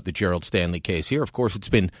talked about the Gerald Stanley case here. Of course, it's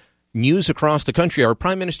been news across the country. Our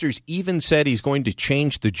prime minister's even said he's going to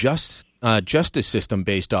change the justice system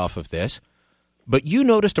based off of this. But you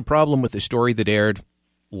noticed a problem with the story that aired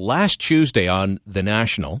last Tuesday on The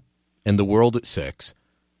National and The World at 6,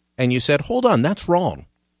 and you said, hold on, that's wrong.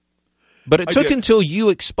 But it took until you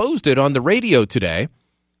exposed it on the radio today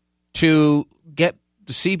to get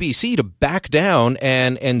the CBC to back down,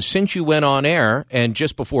 and since you went on air, and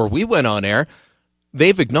just before we went on air,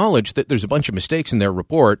 they've acknowledged that there's a bunch of mistakes in their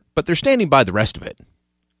report, but they're standing by the rest of it.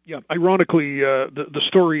 Yeah, ironically, the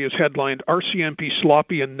story is headlined, RCMP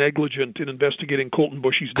sloppy and negligent in investigating Colten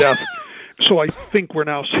Boushie's death. So I think we're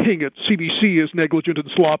now saying it. CBC is negligent and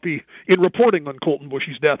sloppy in reporting on Colten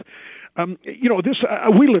Boushie's death.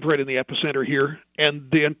 We live right in the epicenter here, and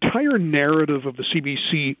the entire narrative of the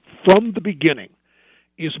CBC from the beginning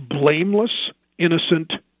is blameless,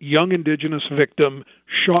 innocent, young Indigenous victim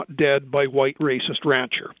shot dead by white racist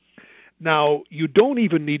rancher. Now, you don't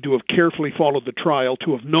even need to have carefully followed the trial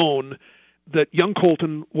to have known that young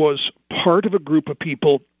Colten was part of a group of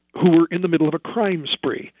people who were in the middle of a crime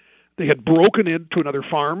spree. They had broken into another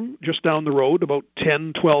farm just down the road, about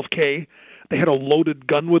 10, 12K. They had a loaded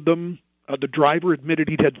gun with them. The driver admitted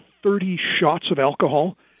he'd had 30 shots of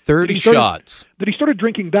alcohol. 30 shots? That he started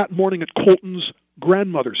drinking that morning at Colten's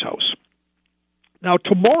grandmother's house. Now,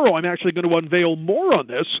 tomorrow I'm actually going to unveil more on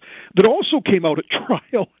this that also came out at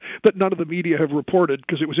trial that none of the media have reported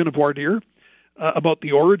because it was in a voir dire about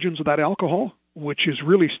the origins of that alcohol, which is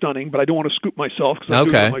really stunning, but I don't want to scoop myself because I'm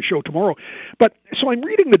doing it on my show tomorrow. But so I'm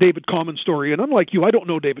reading the David Common story, and unlike you, I don't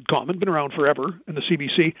know David Common, been around forever in the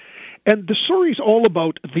CBC, and the story's all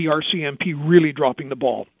about the RCMP really dropping the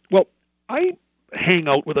ball. Well, I hang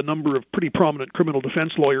out with a number of pretty prominent criminal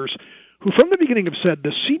defense lawyers who from the beginning have said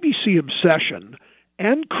the CBC obsession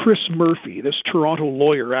and Chris Murphy, this Toronto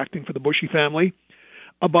lawyer acting for the Boushie family,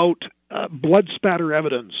 about blood spatter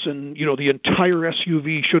evidence and, the entire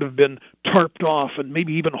SUV should have been tarped off and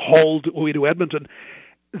maybe even hauled away to Edmonton.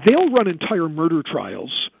 They'll run entire murder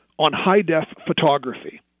trials on high-def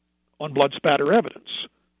photography on blood spatter evidence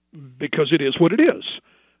because it is what it is.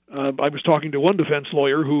 I was talking to one defense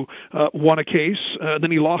lawyer who won a case,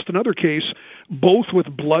 then he lost another case, both with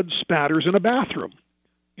blood spatters in a bathroom.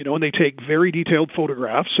 And they take very detailed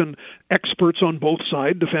photographs, and experts on both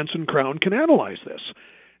sides, defense and Crown, can analyze this.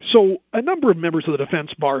 So a number of members of the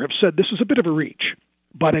defense bar have said this is a bit of a reach,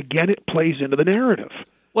 but again, it plays into the narrative.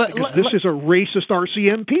 Well, this is a racist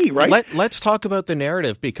RCMP, right? Let's talk about the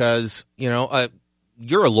narrative because,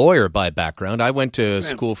 you're a lawyer by background. I went to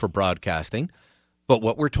school for broadcasting, but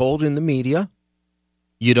what we're told in the media,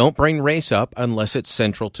 you don't bring race up unless it's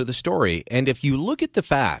central to the story. And if you look at the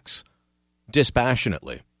facts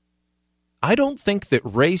dispassionately, I don't think that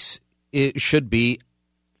race should be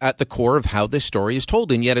at the core of how this story is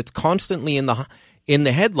told, and yet it's constantly in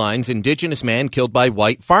the headlines, Indigenous man killed by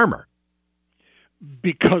white farmer.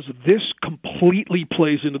 Because this completely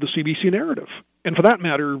plays into the CBC narrative. And for that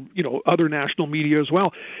matter, other national media as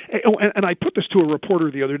well. And I put this to a reporter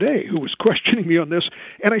the other day who was questioning me on this,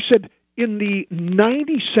 and I said, in the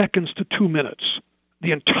 90 seconds to 2 minutes,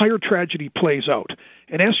 the entire tragedy plays out.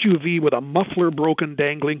 An SUV with a muffler broken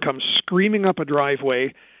dangling comes screaming up a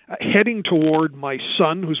driveway, heading toward my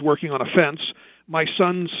son, who's working on a fence. My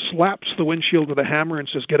son slaps the windshield with a hammer and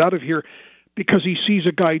says, "Get out of here," because he sees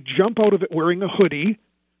a guy jump out of it wearing a hoodie,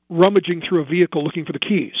 rummaging through a vehicle looking for the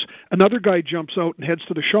keys. Another guy jumps out and heads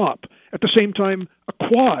to the shop. At the same time, a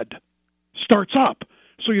quad starts up.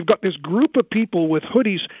 So you've got this group of people with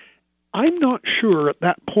hoodies. I'm not sure at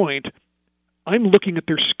that point I'm looking at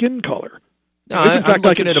their skin color. No, I'm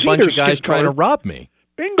looking at a bunch of guys trying to rob me.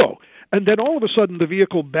 Bingo. And then all of a sudden the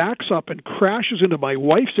vehicle backs up and crashes into my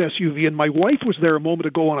wife's SUV, and my wife was there a moment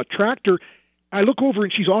ago on a tractor. I look over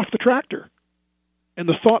and she's off the tractor. And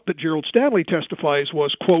the thought that Gerald Stanley testifies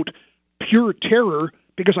was, quote, pure terror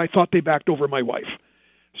because I thought they backed over my wife.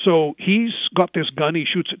 So he's got this gun. He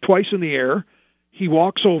shoots it twice in the air. He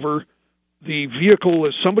walks over. The vehicle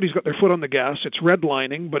is, somebody's got their foot on the gas. It's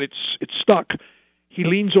redlining, but it's stuck. He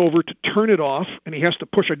leans over to turn it off, and he has to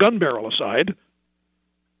push a gun barrel aside,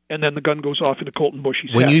 and then the gun goes off into Colton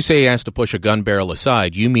Bushy's head. When you say he has to push a gun barrel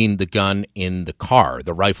aside, you mean the gun in the car,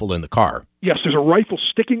 the rifle in the car? Yes, there's a rifle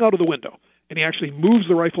sticking out of the window, and he actually moves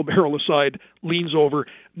the rifle barrel aside, leans over.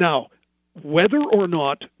 Now, whether or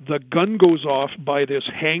not the gun goes off by this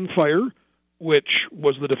hang fire, which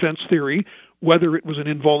was the defense theory, whether it was an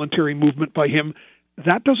involuntary movement by him,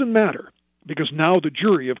 that doesn't matter, because now the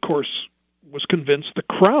jury, of course, was convinced the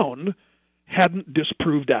Crown hadn't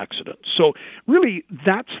disproved accidents. So really,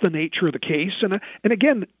 that's the nature of the case. And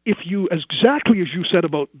again, if you, exactly as you said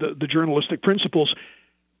about the journalistic principles,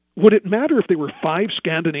 would it matter if there were 5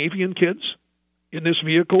 Scandinavian kids in this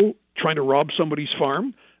vehicle trying to rob somebody's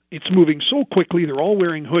farm? It's moving so quickly. They're all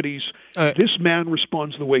wearing hoodies. This man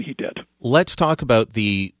responds the way he did. Let's talk about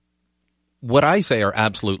what I say are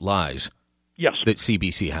absolute lies. Yes. That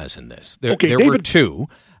CBC has in this. There David, were 2,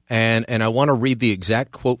 and I want to read the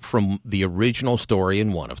exact quote from the original story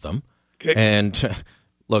in one of them. Okay. And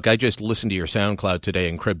look, I just listened to your SoundCloud today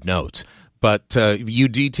and cribbed notes, but you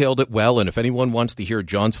detailed it well, and if anyone wants to hear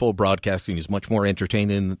John's full broadcasting is much more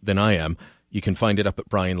entertaining than I am, you can find it up at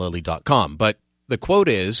brianlilly.com. But the quote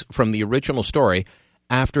is from the original story: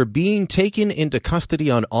 after being taken into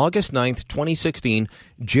custody on August 9th, 2016,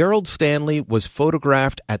 Gerald Stanley was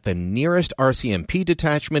photographed at the nearest RCMP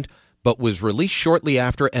detachment, but was released shortly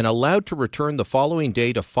after and allowed to return the following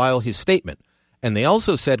day to file his statement. And they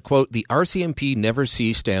also said, quote, the RCMP never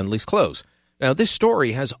sees Stanley's clothes. Now, this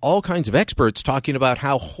story has all kinds of experts talking about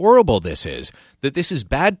how horrible this is, that this is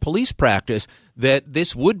bad police practice, that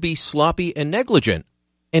this would be sloppy and negligent.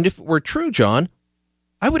 And if it were true, John,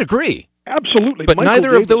 I would agree. Absolutely. But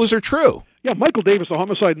neither of those are true. Yeah, Michael Davis, the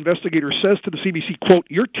homicide investigator, says to the CBC, quote,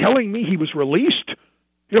 you're telling me he was released?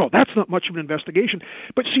 That's not much of an investigation.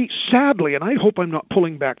 But see, sadly, and I hope I'm not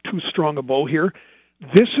pulling back too strong a bow here,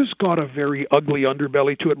 this has got a very ugly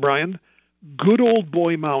underbelly to it, Brian. Good old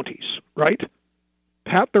boy Mounties, right?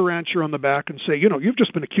 Pat the rancher on the back and say, you've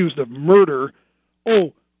just been accused of murder.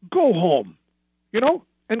 Oh, go home,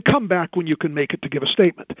 and come back when you can make it to give a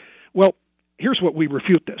statement. Well, here's what we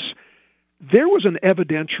refute this. There was an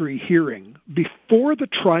evidentiary hearing before the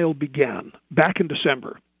trial began back in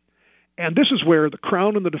December. And this is where the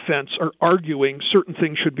Crown and the defense are arguing certain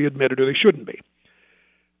things should be admitted or they shouldn't be.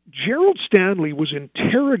 Gerald Stanley was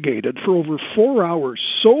interrogated for over 4 hours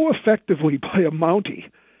so effectively by a Mountie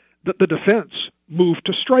that the defense moved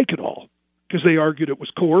to strike it all because they argued it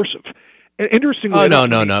was coercive. And interestingly,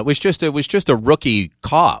 no. It was just a rookie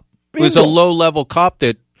cop. It was a low-level cop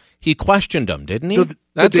that he questioned him, didn't he?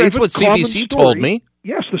 That's what CBC told me.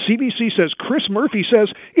 Yes, the CBC says, Chris Murphy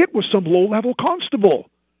says, it was some low-level constable.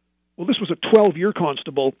 Well, this was a 12-year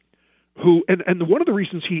constable who, and one of the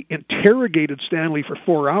reasons he interrogated Stanley for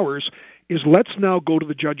 4 hours is let's now go to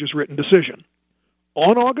the judge's written decision.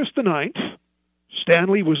 On August the 9th,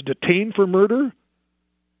 Stanley was detained for murder.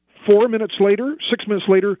 6 minutes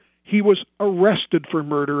later, he was arrested for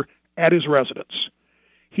murder at his residence.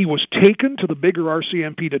 He was taken to the bigger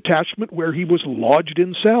RCMP detachment where he was lodged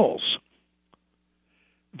in cells.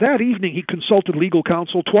 That evening, he consulted legal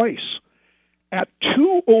counsel twice. At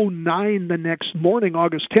 2:09 the next morning,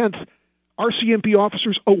 August 10th, RCMP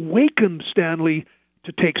officers awakened Stanley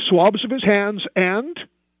to take swabs of his hands and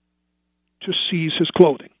to seize his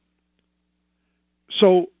clothing.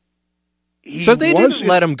 So they didn't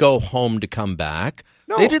let him go home to come back.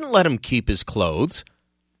 No. They didn't let him keep his clothes.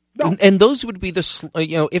 No. And those would be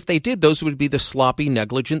if they did, those would be the sloppy,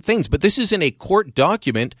 negligent things. But this is in a court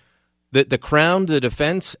document that the Crown, the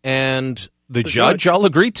defense, and the judge all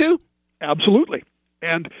agreed to? Absolutely.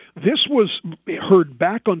 And this was heard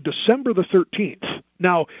back on December the 13th.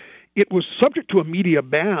 Now, it was subject to a media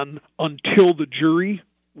ban until the jury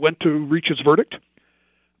went to reach its verdict.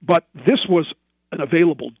 But this was an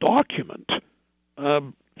available document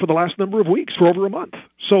for the last number of weeks, for over a month.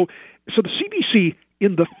 So the CBC,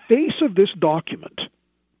 in the face of this document,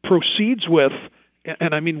 proceeds with,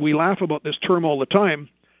 and I mean, we laugh about this term all the time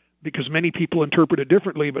because many people interpret it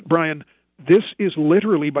differently, but Brian, this is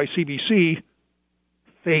literally by CBC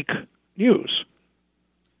fake news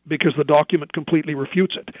because the document completely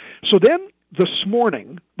refutes it. So then this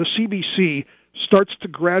morning, the CBC starts to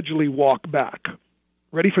gradually walk back.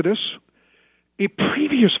 Ready for this? A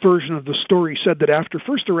previous version of the story said that after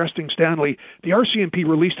first arresting Stanley, the RCMP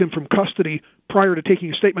released him from custody prior to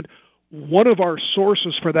taking a statement. One of our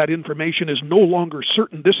sources for that information is no longer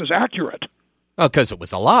certain this is accurate. Oh, because it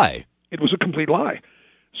was a lie. It was a complete lie.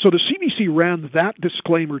 So the CBC ran that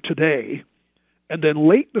disclaimer today, and then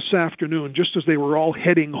late this afternoon, just as they were all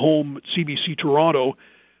heading home at CBC Toronto,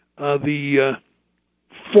 the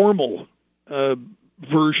formal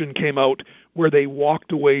version came out where they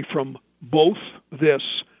walked away from both this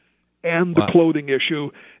and the clothing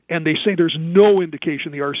issue, and they say there's no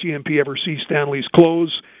indication the RCMP ever seized Stanley's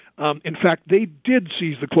clothes. In fact, they did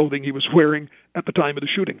seize the clothing he was wearing at the time of the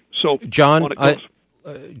shooting. So, John,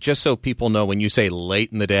 just so people know, when you say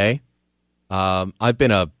late in the day, I've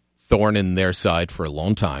been a thorn in their side for a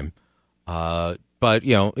long time. But,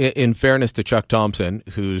 you know, in fairness to Chuck Thompson,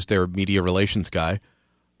 who's their media relations guy,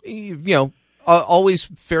 you know, always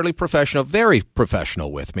fairly professional, very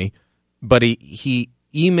professional with me. But he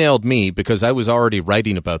emailed me because I was already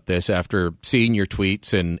writing about this after seeing your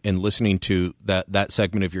tweets and listening to that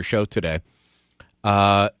segment of your show today.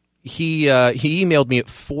 He emailed me at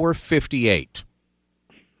 4:58.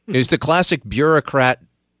 Is the classic bureaucrat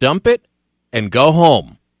dump it and go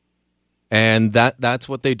home, and that's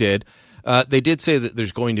what they did. They did say that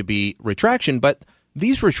there's going to be retraction, but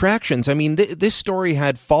these retractions, I mean, this story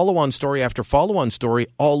had follow-on story after follow-on story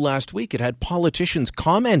all last week. It had politicians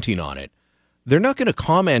commenting on it. They're not going to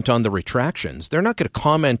comment on the retractions. They're not going to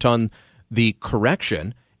comment on the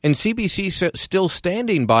correction. And CBC still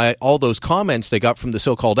standing by all those comments they got from the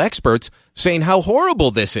so-called experts saying how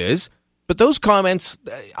horrible this is. But those comments,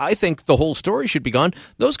 I think the whole story should be gone.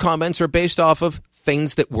 Those comments are based off of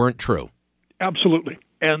things that weren't true. Absolutely.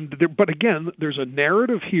 But again, there's a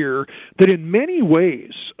narrative here that in many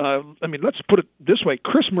ways, let's put it this way.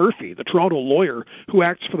 Chris Murphy, the Toronto lawyer who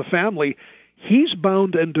acts for the family, he's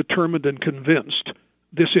bound and determined and convinced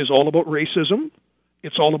this is all about racism.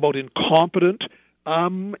 It's all about incompetent,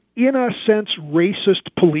 in a sense, racist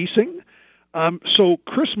policing. So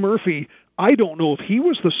Chris Murphy, I don't know if he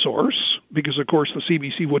was the source, because, of course, the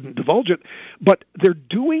CBC wouldn't divulge it, but they're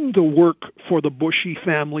doing the work for the Bushy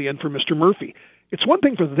family and for Mr. Murphy. It's one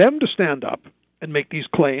thing for them to stand up and make these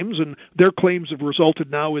claims, and their claims have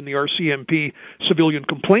resulted now in the RCMP Civilian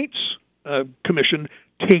Complaints Commission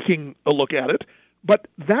taking a look at it, but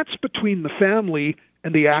that's between the family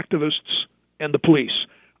and the activists and the police.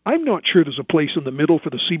 I'm not sure there's a place in the middle for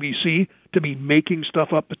the CBC to be making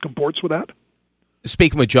stuff up that comports with that.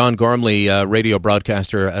 Speaking with John Gormley, radio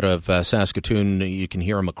broadcaster out of Saskatoon, you can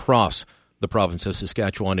hear him across the province of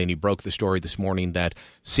Saskatchewan, and he broke the story this morning that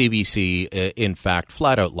CBC, in fact,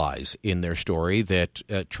 flat out lies in their story that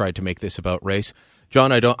tried to make this about race.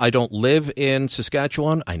 John, I don't live in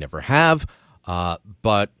Saskatchewan. I never have,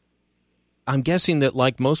 but I'm guessing that,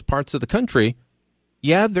 like most parts of the country,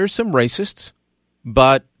 yeah, there's some racists,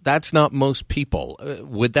 but that's not most people.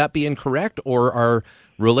 Would that be incorrect, or are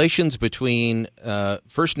relations between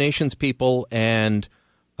First Nations people and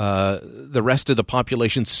the rest of the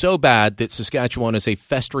population so bad that Saskatchewan is a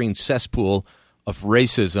festering cesspool of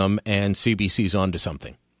racism and CBC's onto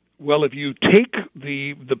something? Well, if you take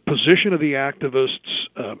the position of the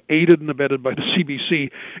activists, aided and abetted by the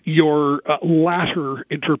CBC, your latter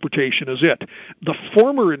interpretation is it. The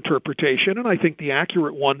former interpretation, and I think the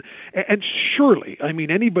accurate one, and surely, I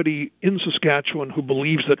mean, anybody in Saskatchewan who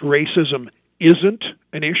believes that racism isn't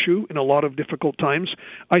an issue in a lot of difficult times,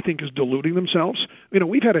 I think is deluding themselves. You know,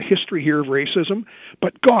 we've had a history here of racism,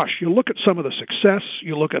 but gosh, you look at some of the success,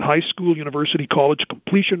 you look at high school, university, college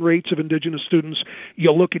completion rates of Indigenous students,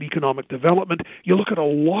 you look at economic development, you look at a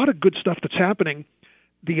lot of good stuff that's happening.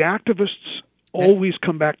 The activists always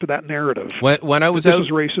come back to that narrative. When I was this out,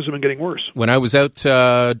 is racism and getting worse. When I was out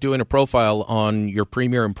doing a profile on your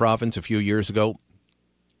premier and province a few years ago,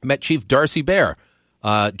 I met Chief Darcy Bear,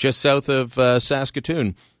 just south of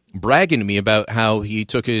Saskatoon, bragging to me about how he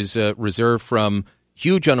took his reserve from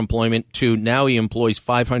huge unemployment to now he employs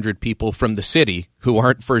 500 people from the city who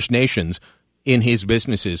aren't First Nations in his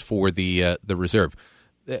businesses for the reserve.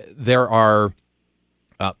 There are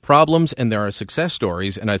problems and there are success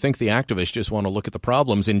stories, and I think the activists just want to look at the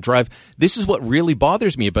problems and drive. This is what really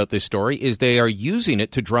bothers me about this story, is they are using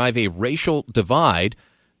it to drive a racial divide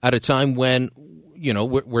at a time when, you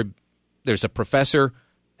know, there's a professor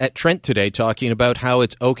at Trent today talking about how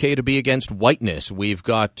it's okay to be against whiteness. We've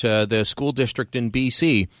got the school district in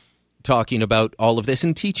BC talking about all of this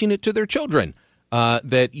and teaching it to their children,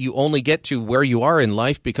 that you only get to where you are in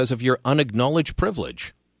life because of your unacknowledged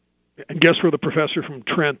privilege. And guess where the professor from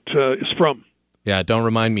Trent is from? Yeah, don't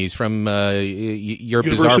remind me. He's from your University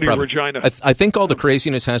bizarre of province. Regina. I think all the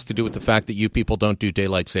craziness has to do with the fact that you people don't do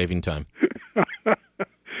daylight saving time.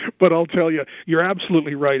 But I'll tell you, you're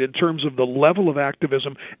absolutely right in terms of the level of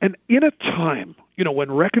activism. And in a time, you know,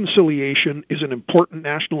 when reconciliation is an important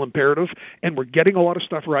national imperative and we're getting a lot of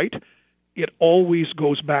stuff right, it always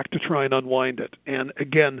goes back to try and unwind it. And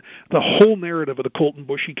again, the whole narrative of the Colten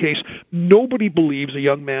Boushie case, nobody believes a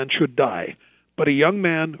young man should die. But a young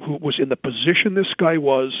man who was in the position this guy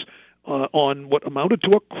was on what amounted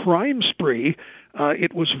to a crime spree,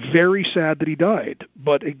 it was very sad that he died.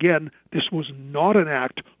 But again, this was not an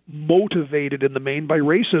act motivated in the main by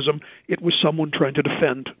racism. It was someone trying to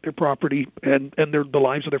defend their property and the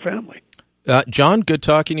lives of their family. John, good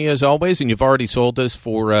talking to you as always, and you've already sold us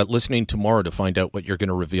for listening tomorrow to find out what you're going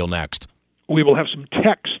to reveal next. We will have some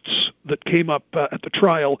texts that came up at the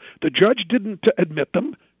trial. The judge didn't admit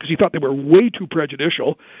them because he thought they were way too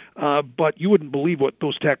prejudicial, but you wouldn't believe what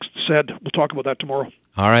those texts said. We'll talk about that tomorrow.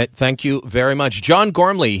 All right. Thank you very much. John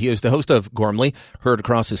Gormley, he is the host of Gormley, heard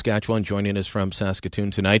across Saskatchewan, joining us from Saskatoon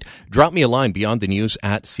tonight. Drop me a line,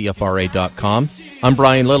 beyondthenews@CFRA.com. I'm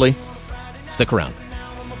Brian Lilly. Stick around.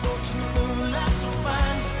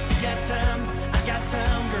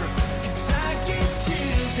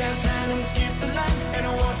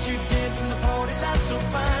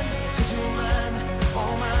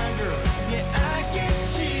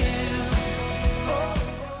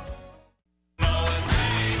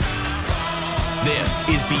 This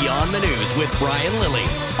is Beyond the News with Brian Lilly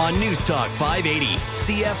on News Talk 580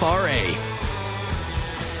 CFRA.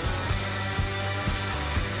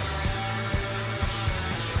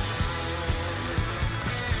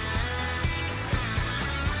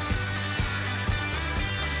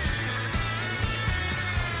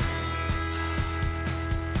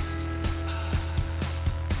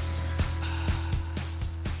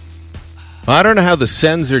 I don't know how the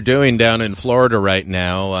Sens are doing down in Florida right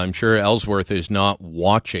now. I'm sure Ellsworth is not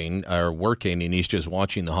watching or working, and he's just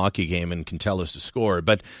watching the hockey game and can tell us the score.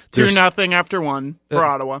 But 2-0 after one for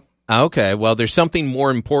Ottawa. Okay, well, there's something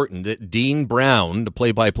more important that Dean Brown, the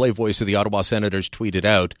play-by-play voice of the Ottawa Senators, tweeted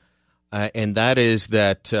out, and that is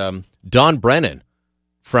that Don Brennan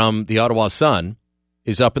from the Ottawa Sun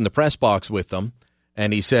is up in the press box with them.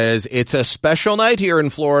 And he says, it's a special night here in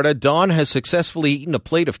Florida. Don has successfully eaten a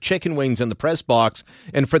plate of chicken wings in the press box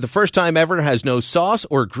and for the first time ever has no sauce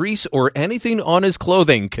or grease or anything on his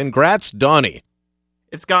clothing. Congrats, Donnie.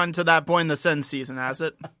 It's gotten to that point in the Sens season, has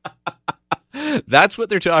it? That's what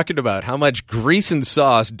they're talking about, how much grease and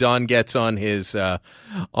sauce Don gets on his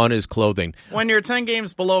clothing. When you're 10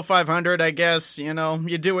 games below 500, I guess,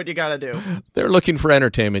 you do what you got to do. They're looking for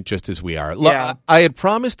entertainment just as we are. Yeah. I had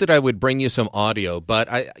promised that I would bring you some audio, but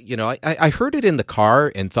I heard it in the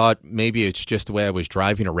car and thought maybe it's just the way I was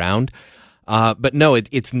driving around. But no,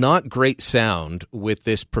 it's not great sound with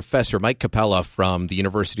this professor, Mike Capella from the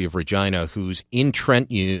University of Regina, who's in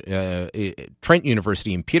Trent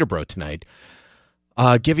University in Peterborough tonight,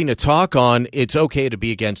 giving a talk on it's okay to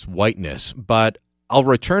be against whiteness. But I'll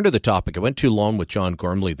return to the topic. I went too long with John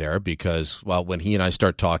Gormley there because, well, when he and I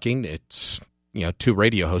start talking, it's, two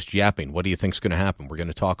radio hosts yapping. What do you think's going to happen? We're going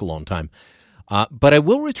to talk a long time. But I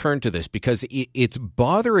will return to this because it's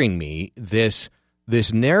bothering me, this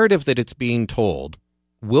narrative that it's being told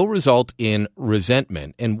will result in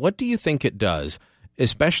resentment. And what do you think it does,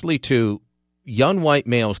 especially to young white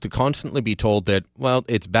males, to constantly be told that, well,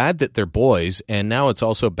 it's bad that they're boys, and now it's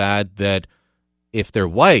also bad that if they're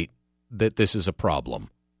white, that this is a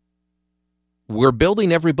problem. We're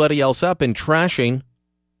building everybody else up and trashing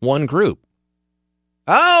one group.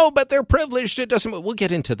 Oh, but they're privileged. It doesn't. We'll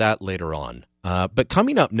get into that later on. But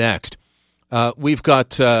coming up next, we've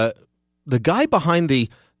got the guy behind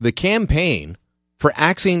the campaign for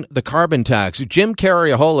axing the carbon tax. Jim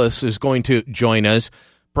Karahoulis is going to join us.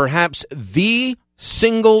 Perhaps the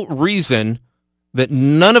single reason that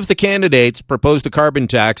none of the candidates proposed a carbon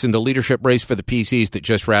tax in the leadership race for the PCs that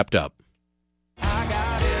just wrapped up.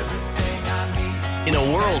 In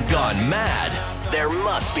a world gone mad, there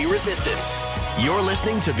must be resistance. You're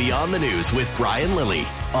listening to Beyond the News with Brian Lilly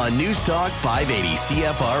on News Talk 580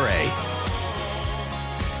 CFRA.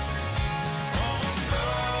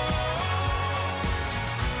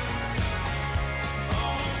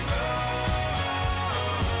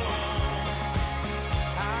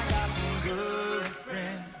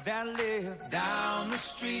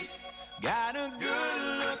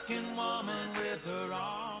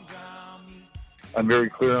 I'm very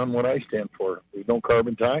clear on what I stand for. There's no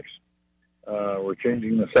carbon tax. We're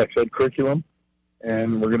changing the sex ed curriculum,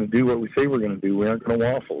 and we're going to do what we say we're going to do. We aren't going to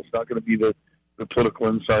waffle. It's not going to be the political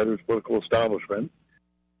insiders, political establishment.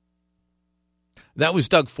 That was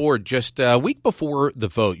Doug Ford just a week before the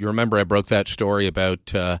vote. You remember I broke that story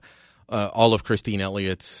about all of Christine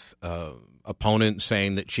Elliott's opponents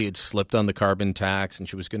saying that she had slipped on the carbon tax and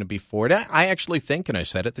she was going to be for it. I actually think, and I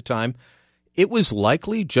said at the time, it was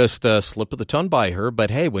likely just a slip of the tongue by her.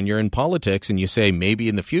 But hey, when you're in politics and you say maybe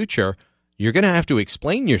in the future, you're going to have to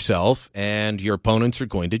explain yourself, and your opponents are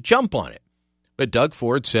going to jump on it. But Doug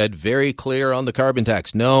Ford said very clear on the carbon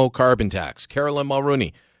tax, no carbon tax. Carolyn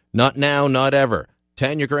Mulroney, not now, not ever.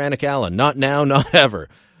 Tanya Granick-Allen, not now, not ever.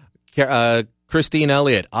 Christine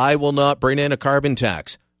Elliott, I will not bring in a carbon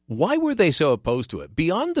tax. Why were they so opposed to it?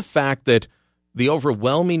 Beyond the fact that the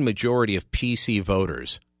overwhelming majority of PC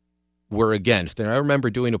voters were against. And I remember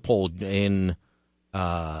doing a poll in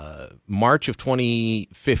March of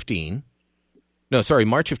 2016,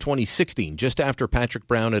 just after Patrick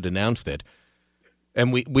Brown had announced it.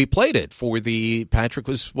 And we played it Patrick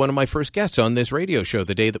was one of my first guests on this radio show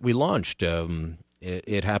the day that we launched.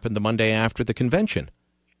 It happened the Monday after the convention.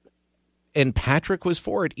 And Patrick was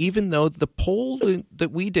for it, even though the poll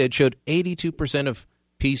that we did showed 82% of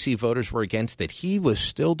PC voters were against it. He was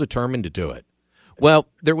still determined to do it. Well,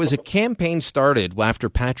 there was a campaign started after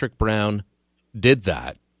Patrick Brown did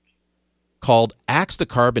that called Axe the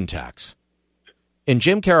Carbon Tax. And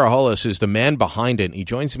Jim Karaholis is the man behind it. And he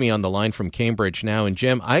joins me on the line from Cambridge now. And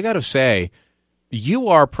Jim, I got to say, you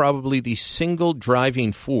are probably the single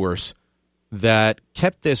driving force that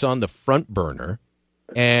kept this on the front burner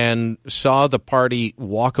and saw the party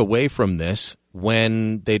walk away from this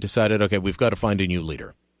when they decided, okay, we've got to find a new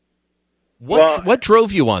leader. What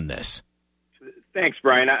drove you on this? Thanks,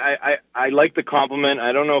 Brian. I like the compliment.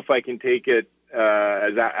 I don't know if I can take it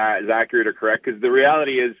as accurate or correct, because the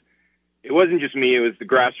reality is it wasn't just me. It was the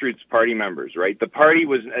grassroots party members, right? The party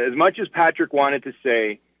was, as much as Patrick wanted to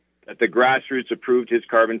say that the grassroots approved his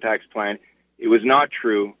carbon tax plan, it was not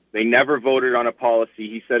true. They never voted on a policy.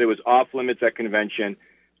 He said it was off limits at convention,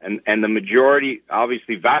 and the majority,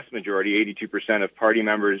 obviously vast majority, 82% of party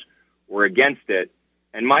members were against it.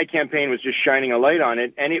 And my campaign was just shining a light on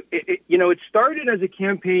it. And it started as a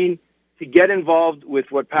campaign to get involved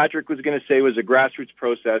with what Patrick was going to say was a grassroots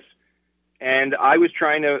process. And I was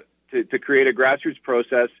trying to create a grassroots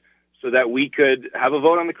process so that we could have a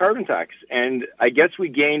vote on the carbon tax. And I guess we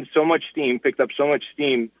gained so much steam, picked up so much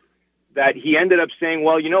steam, that he ended up saying,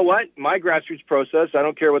 well, you know what? My grassroots process, I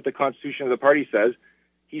don't care what the constitution of the party says.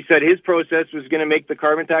 He said his process was going to make the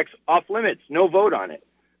carbon tax off limits, no vote on it.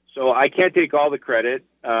 So I can't take all the credit,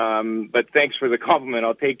 but thanks for the compliment.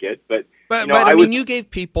 I'll take it. But you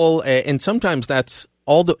gave people, and sometimes that's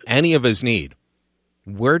all that any of us need.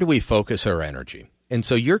 Where do we focus our energy? And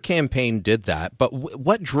so your campaign did that. But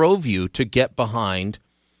what drove you to get behind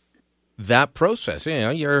that process? You know,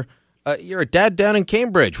 you're a dad down in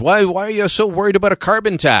Cambridge. Why are you so worried about a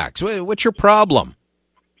carbon tax? What's your problem?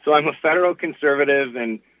 So I'm a federal conservative,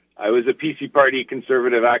 and I was a PC party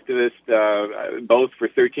conservative activist, both for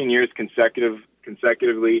 13 years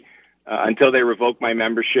consecutively until they revoked my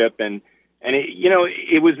membership. And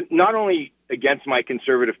it was not only against my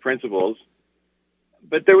conservative principles,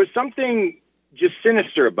 but there was something just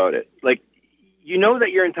sinister about it. Like, you know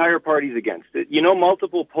that your entire party's against it. You know,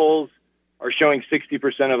 multiple polls are showing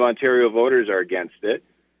 60% of Ontario voters are against it.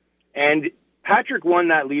 And Patrick won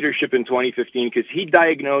that leadership in 2015 because he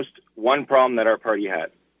diagnosed one problem that our party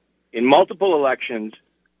had. In multiple elections,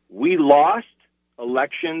 we lost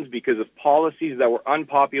elections because of policies that were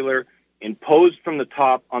unpopular, imposed from the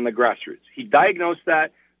top on the grassroots. He diagnosed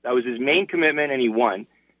that. That was his main commitment, and he won.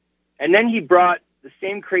 And then he brought the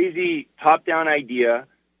same crazy top-down idea,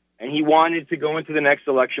 and he wanted to go into the next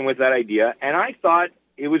election with that idea. And I thought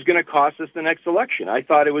it was going to cost us the next election. I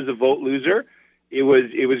thought it was a vote loser. It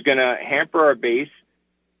was going to hamper our base,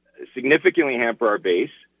 significantly hamper our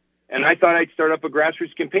base. And I thought I'd start up a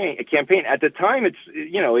grassroots campaign. At the time,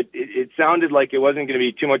 it sounded like it wasn't going to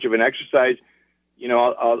be too much of an exercise. You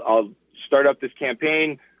know, I'll start up this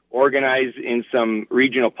campaign, organize in some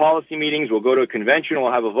regional policy meetings. We'll go to a convention.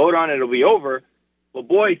 We'll have a vote on it. It'll be over. Well,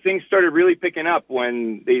 boy, things started really picking up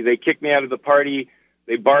when they kicked me out of the party.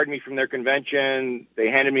 They barred me from their convention. They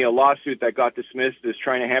handed me a lawsuit that got dismissed as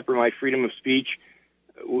trying to hamper my freedom of speech.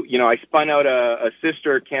 You know, I spun out a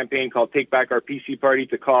sister campaign called Take Back Our PC Party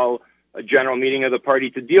to call a general meeting of the party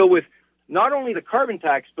to deal with not only the carbon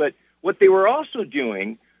tax, but what they were also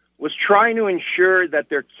doing was trying to ensure that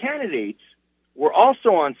their candidates were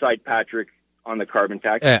also on side Patrick on the carbon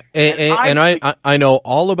tax. And I know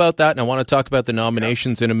all about that, and I want to talk about the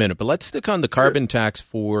nominations in a minute. But let's stick on the carbon tax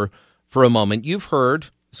for a moment. You've heard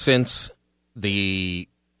since this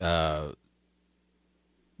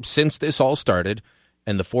all started,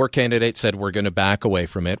 and the four candidates said we're going to back away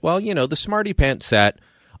from it. Well, you know, the smarty pants set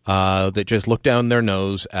that just look down their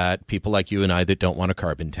nose at people like you and I that don't want a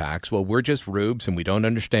carbon tax. Well, we're just rubes, and we don't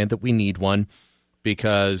understand that we need one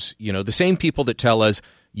because, you know, the same people that tell us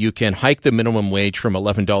you can hike the minimum wage from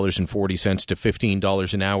 $11.40 to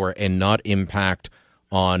 $15 an hour and not impact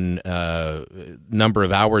on number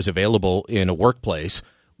of hours available in a workplace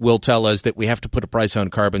will tell us that we have to put a price on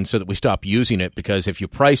carbon so that we stop using it, because if you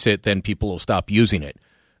price it, then people will stop using it.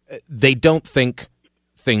 They don't think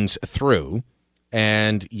things through,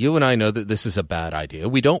 and you and I know that this is a bad idea.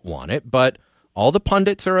 We don't want it, but all the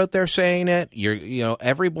pundits are out there saying it.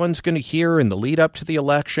 Everyone's going to hear in the lead up to the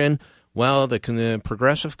election, well, the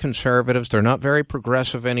progressive conservatives, they're not very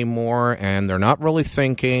progressive anymore, and they're not really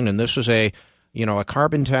thinking, and this is a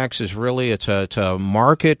carbon tax is really, it's a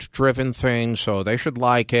market-driven thing, so they should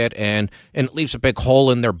like it, and it leaves a big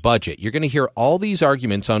hole in their budget. You're going to hear all these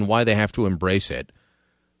arguments on why they have to embrace it.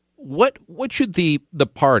 What should the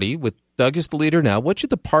party, with Doug as the leader now, what should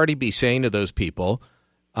the party be saying to those people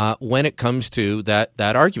when it comes to that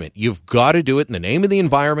argument? You've got to do it in the name of the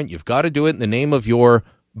environment. You've got to do it in the name of your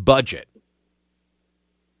budget.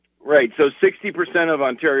 Right. So 60% of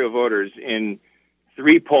Ontario voters in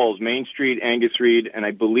 3 polls, Main Street, Angus Reid, and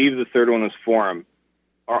I believe the third one was Forum,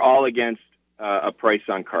 are all against a price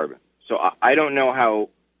on carbon. So I don't know how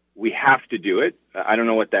we have to do it. I don't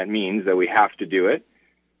know what that means, that we have to do it.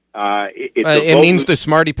 It means the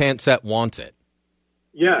smarty pants set wants it.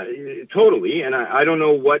 Yeah, totally. And I don't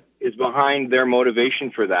know what is behind their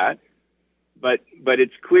motivation for that. But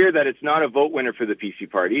it's clear that it's not a vote winner for the PC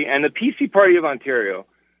Party. And the PC Party of Ontario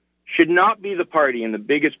should not be the party in the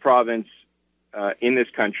biggest province in this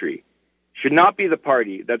country, should not be the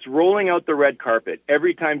party that's rolling out the red carpet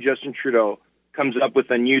every time Justin Trudeau comes up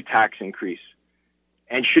with a new tax increase,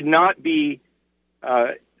 and should not be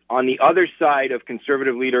on the other side of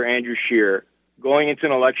Conservative leader Andrew Scheer going into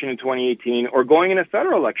an election in 2018 or going in a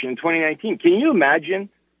federal election in 2019. Can you imagine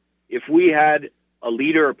if we had a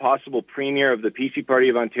leader or possible premier of the PC Party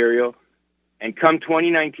of Ontario, and come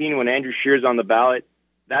 2019 when Andrew Scheer's on the ballot,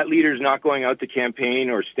 that leader's not going out to campaign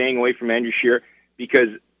or staying away from Andrew Scheer because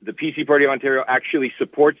the PC Party of Ontario actually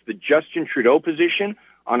supports the Justin Trudeau position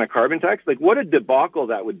on a carbon tax? Like, what a debacle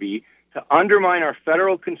that would be to undermine our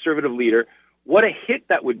federal Conservative leader. What a hit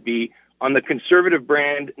that would be on the Conservative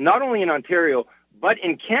brand, not only in Ontario, but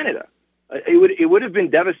in Canada. It would have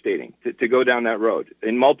been devastating to go down that road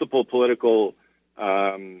in multiple political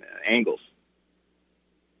angles.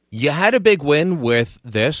 You had a big win with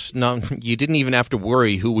this. No, you didn't even have to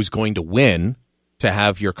worry who was going to win to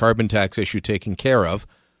have your carbon tax issue taken care of.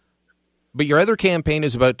 But your other campaign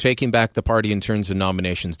is about taking back the party in terms of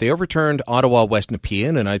nominations. They overturned Ottawa West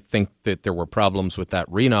Nepean, and I think that there were problems with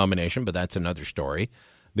that renomination, but that's another story.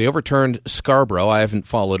 They overturned Scarborough. I haven't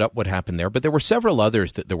followed up what happened there, but there were several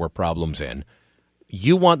others that there were problems in.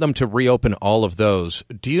 You want them to reopen all of those.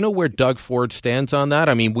 Do you know where Doug Ford stands on that?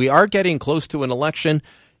 I mean, we are getting close to an election.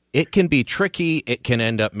 It can be tricky. It can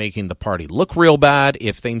end up making the party look real bad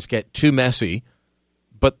if things get too messy.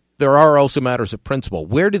 But there are also matters of principle.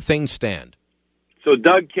 Where did things stand? So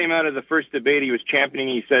Doug came out of the first debate. He was championing.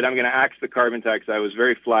 He said, I'm going to axe the carbon tax. I was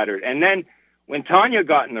very flattered. And then when Tanya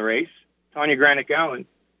got in the race, Tanya Granick-Allen,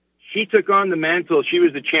 she took on the mantle. She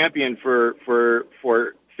was the champion for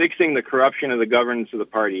fixing the corruption of the governance of the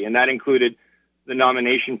party, and that included the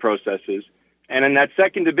nomination processes. And in that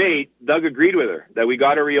second debate, Doug agreed with her that we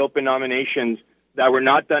got to reopen nominations that were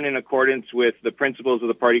not done in accordance with the principles of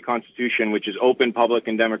the party constitution, which is open, public,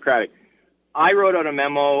 and democratic. I wrote out a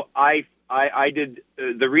memo. I did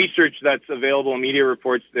the research that's available in media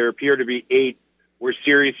reports. There appear to be 8 where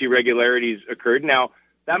serious irregularities occurred. Now,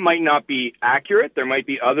 that might not be accurate. There might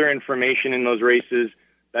be other information in those races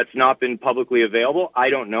that's not been publicly available. I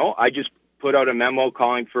don't know. I just put out a memo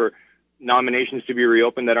calling for nominations to be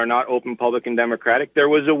reopened that are not open, public, and democratic. There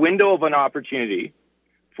was a window of an opportunity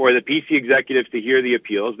for the PC executives to hear the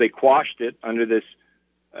appeals. They quashed it under this,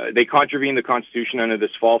 they contravened the Constitution under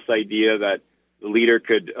this false idea that the leader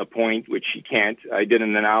could appoint, which he can't. I did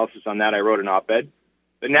an analysis on that. I wrote an op-ed.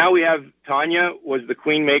 But now we have Tanya was the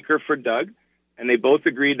queen maker for Doug, and they both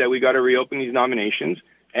agreed that we got to reopen these nominations.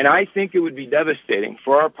 And I think it would be devastating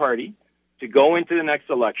for our party to go into the next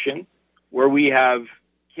election where we have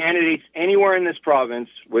candidates anywhere in this province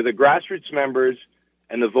where the grassroots members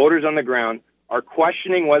and the voters on the ground are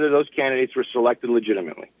questioning whether those candidates were selected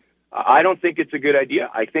legitimately. I don't think it's a good idea.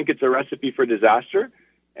 I think it's a recipe for disaster.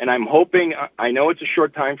 And I'm hoping, I know it's a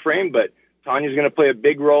short time frame, but Tanya's going to play a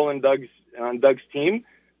big role in Doug's team.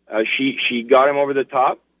 She got him over the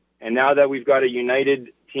top. And now that we've got a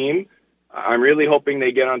united team, I'm really hoping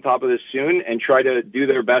they get on top of this soon and try to do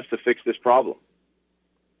their best to fix this problem.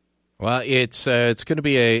 Well, it's going to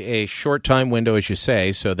be a short time window, as you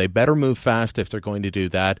say, so they better move fast if they're going to do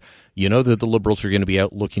that. You know that the Liberals are going to be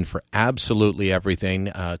out looking for absolutely everything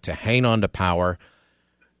to hang on to power.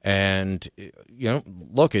 And,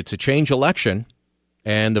 look, it's a change election.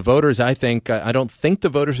 And the voters, I don't think the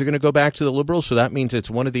voters are going to go back to the Liberals, so that means it's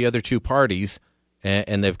one of the other two parties,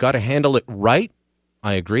 and they've got to handle it right.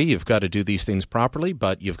 I agree, you've got to do these things properly,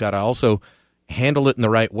 but you've got to also handle it in the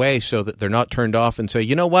right way so that they're not turned off and say,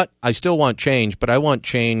 you know what, I still want change, but I want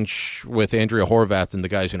change with Andrea Horwath and the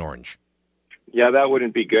guys in orange. Yeah, that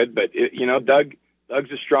wouldn't be good, but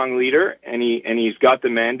Doug's a strong leader, and he's got the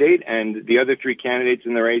mandate, and the other three candidates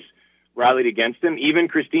in the race rallied against him. Even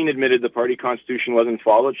Christine admitted the party constitution wasn't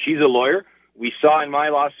followed. She's a lawyer. We saw in my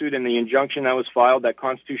lawsuit and the injunction that was filed that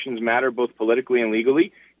constitutions matter both politically and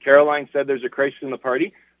legally. Caroline said there's a crisis in the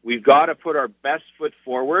party. We've got to put our best foot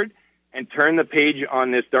forward and turn the page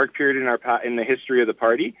on this dark period in the history of the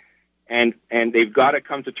party, and they've got to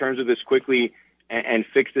come to terms with this quickly and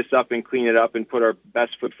fix this up and clean it up and put our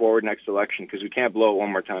best foot forward next election, because we can't blow it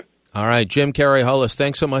one more time. All right, Jim Carey-Hollis,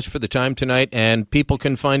 thanks so much for the time tonight, and people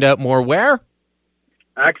can find out more where?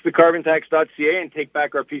 AxeTheCarbonTax.ca and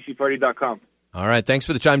TakeBackOurPCParty.com. All right, thanks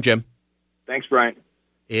for the time, Jim. Thanks, Brian.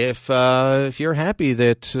 If you're happy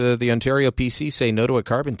that the Ontario PC say no to a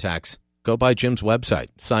carbon tax, go by Jim's website,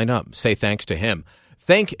 sign up, say thanks to him.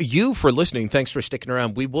 Thank you for listening. Thanks for sticking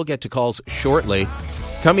around. We will get to calls shortly.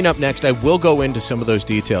 Coming up next, I will go into some of those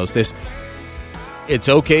details. It's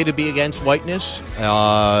okay to be against whiteness.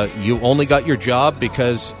 You only got your job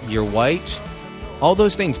because you're white. All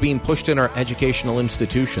those things being pushed in our educational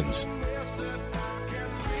institutions.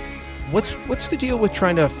 What's the deal with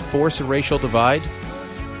trying to force a racial divide?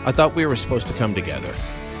 I thought we were supposed to come together.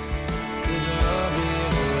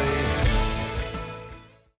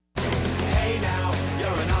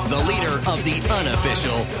 The leader of the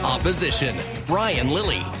unofficial opposition, Brian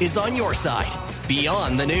Lilley, is on your side.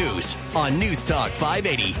 Beyond the News on News Talk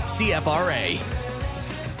 580 CFRA.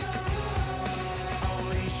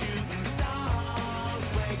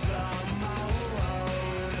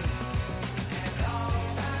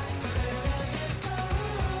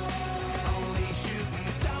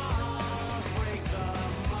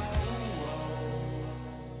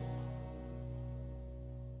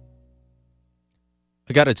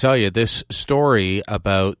 I got to tell you, this story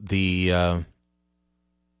about the lies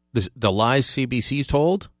CBC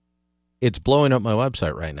told, it's blowing up my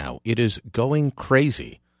website right now. It is going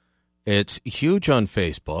crazy. It's huge on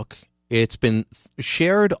Facebook. It's been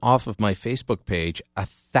shared off of my Facebook page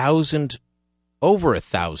over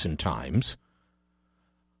 1,000 times.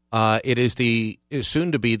 It is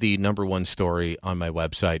soon to be the number one story on my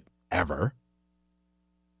website ever.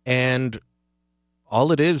 And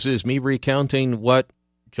all it is me recounting what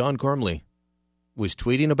John Gormley was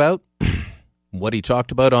tweeting about, what he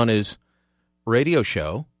talked about on his radio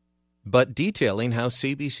show, but detailing how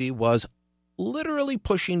CBC was literally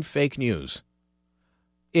pushing fake news.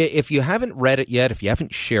 If you haven't read it yet, if you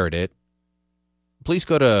haven't shared it, please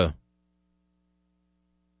go to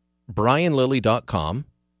brianlilley.com.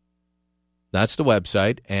 That's the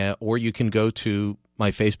website, or you can go to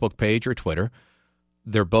my Facebook page or Twitter.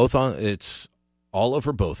 They're both on, it's all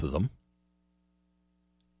over both of them.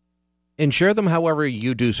 And share them however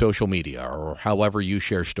you do social media or however you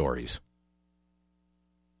share stories.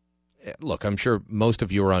 Look, I'm sure most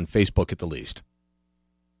of you are on Facebook at the least.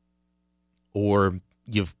 Or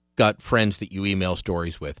you've got friends that you email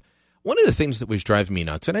stories with. One of the things that was driving me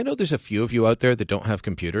nuts, and I know there's a few of you out there that don't have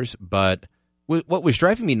computers, but what was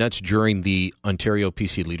driving me nuts during the Ontario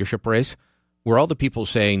PC leadership race were all the people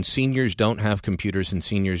saying seniors don't have computers and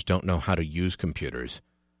seniors don't know how to use computers.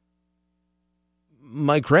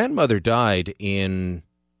 My grandmother died in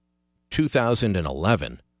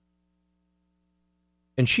 2011,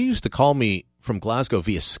 and she used to call me from Glasgow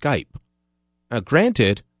via Skype. Now,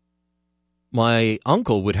 granted, my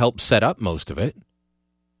uncle would help set up most of it,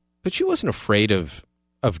 but she wasn't afraid of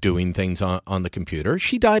doing things on the computer.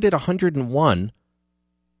 She died at 101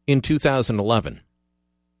 in 2011.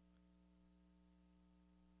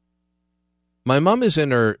 My mom is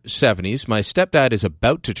in her 70s. My stepdad is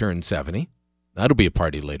about to turn 70. That'll be a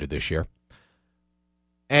party later this year.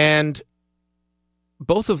 And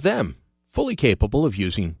both of them fully capable of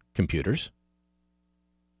using computers.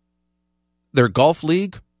 Their golf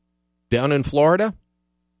league down in Florida,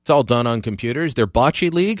 it's all done on computers. Their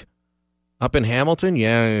bocce league up in Hamilton,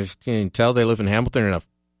 yeah, you can tell they live in Hamilton in a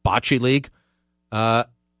bocce league. All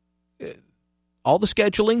the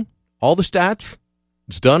scheduling, all the stats,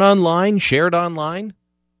 it's done online, shared online.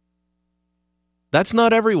 That's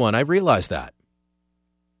not everyone. I realize that.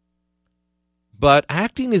 But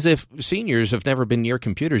acting as if seniors have never been near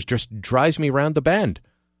computers just drives me round the bend.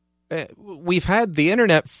 We've had the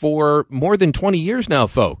internet for more than 20 years now,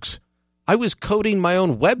 folks. I was coding my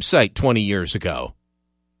own website 20 years ago.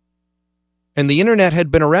 And the internet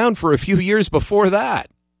had been around for a few years before that.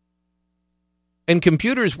 And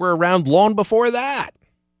computers were around long before that.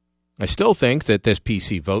 I still think that this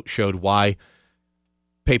PC vote showed why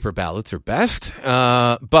paper ballots are best,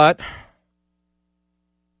 but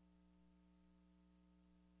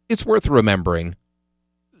it's worth remembering.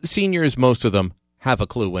 Seniors, most of them, have a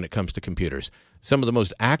clue when it comes to computers. Some of the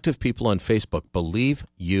most active people on Facebook, believe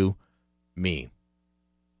you me.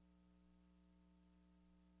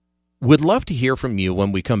 Would love to hear from you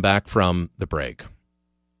when we come back from the break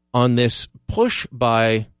on this push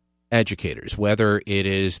by educators, whether it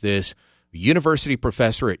is this university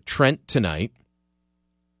professor at Trent tonight,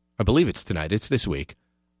 I believe it's tonight, it's this week,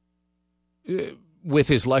 with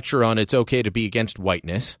his lecture on it's okay to be against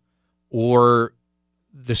whiteness, or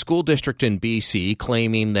the school district in BC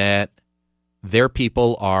claiming that their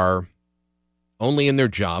people are only in their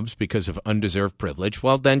jobs because of undeserved privilege.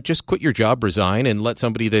 Well, then just quit your job, resign, and let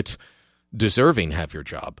somebody that's deserving have your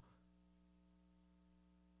job.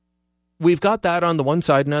 We've got that on the one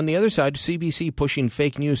side, and on the other side, CBC pushing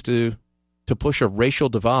fake news to push a racial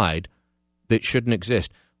divide that shouldn't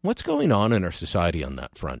exist. What's going on in our society on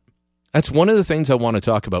that front? That's one of the things I want to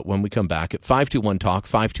talk about when we come back at 521-TALK,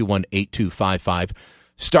 521-8255,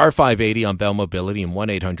 star 580 on Bell Mobility, and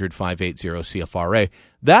 1-800-580-CFRA.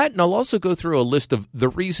 That, and I'll also go through a list of the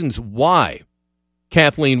reasons why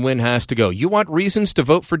Kathleen Wynne has to go. You want reasons to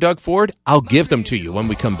vote for Doug Ford? I'll give them to you when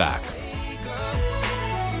we come back.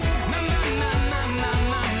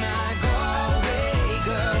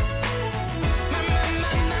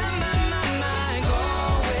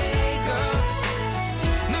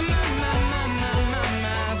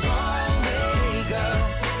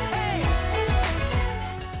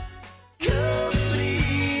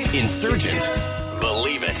 Insurgent.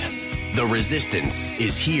 Believe it. The resistance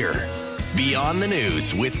is here. Beyond the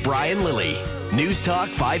News with Brian Lilly. News Talk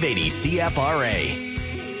 580 CFRA.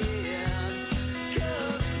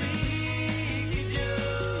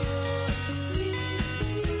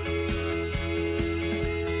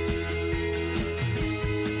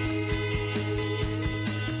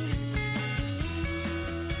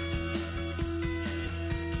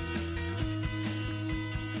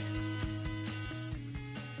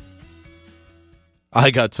 I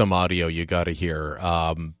got some audio you got to hear.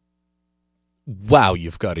 Wow,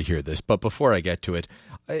 you've got to hear this. But before I get to it,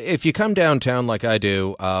 if you come downtown like I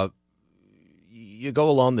do, you go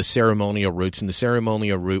along the ceremonial routes, and the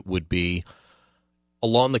ceremonial route would be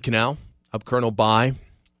along the canal, up Colonel By,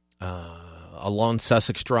 along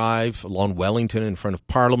Sussex Drive, along Wellington in front of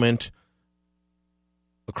Parliament,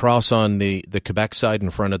 across on the Quebec side in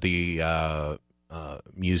front of the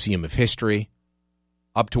Museum of History,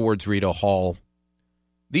 up towards Rideau Hall.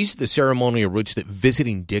 These are the ceremonial routes that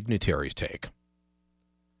visiting dignitaries take.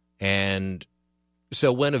 And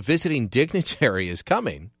so when a visiting dignitary is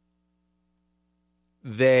coming,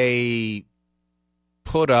 they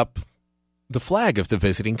put up the flag of the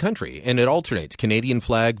visiting country, and it alternates, Canadian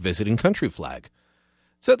flag, visiting country flag.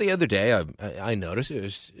 So the other day, I noticed it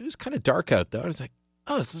was kind of dark out there. I was like,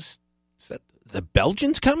 oh, is that the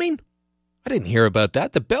Belgians coming? I didn't hear about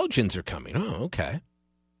that. The Belgians are coming. Oh, okay.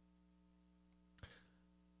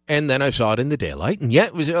 And then I saw it in the daylight, and yeah,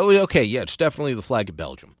 it was, oh, okay, yeah, it's definitely the flag of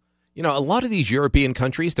Belgium. You know, a lot of these European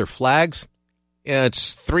countries, their flags,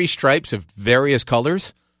 it's 3 stripes of various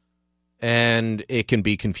colors, and it can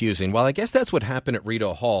be confusing. Well, I guess that's what happened at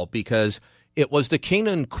Rideau Hall, because it was the King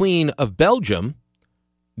and Queen of Belgium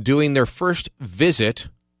doing their first visit,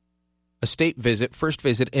 a state visit, first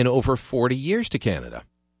visit in over 40 years to Canada.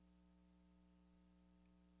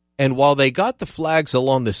 And while they got the flags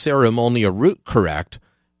along the ceremonial route correct,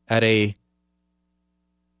 at a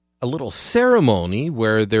little ceremony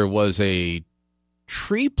where there was a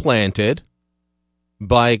tree planted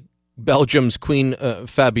by Belgium's Queen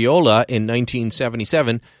Fabiola in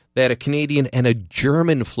 1977, they had a Canadian and a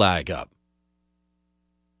German flag up.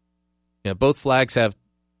 Now, both flags have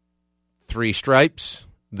 3 stripes.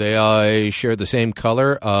 They share the same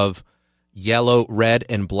color of yellow, red,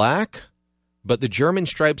 and black, but the German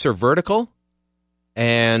stripes are vertical,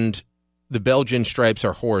 and the Belgian stripes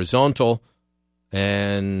are horizontal,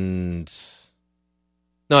 and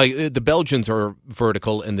no, the Belgians are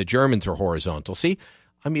vertical and the Germans are horizontal. See,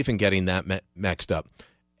 I'm even getting that mixed up.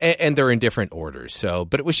 And they're in different orders. So,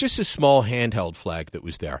 but it was just a small handheld flag that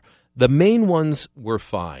was there. The main ones were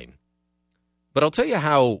fine. But I'll tell you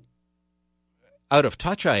how out of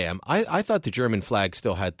touch I am. I thought the German flag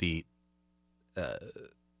still had the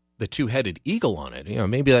 2-headed eagle on it. You know,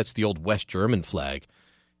 maybe that's the old West German flag.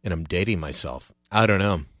 And I'm dating myself. I don't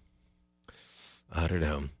know.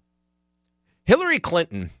 Hillary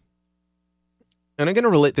Clinton, And I'm going to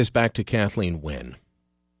relate this back to Kathleen Wynne.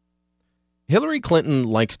 Hillary Clinton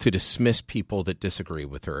likes to dismiss people that disagree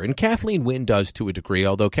with her, and Kathleen Wynne does to a degree,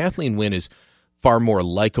 although Kathleen Wynne is far more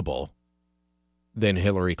likable than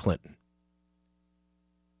Hillary Clinton.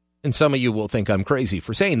 And some of you will think I'm crazy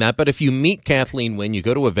for saying that, but if you meet Kathleen Wynne, you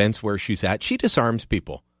go to events where she's at, she disarms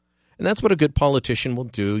people. And that's what a good politician will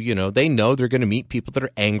do. You know, they know they're going to meet people that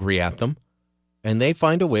are angry at them, and they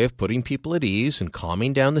find a way of putting people at ease and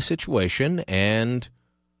calming down the situation, and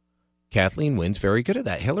Kathleen Wynne's very good at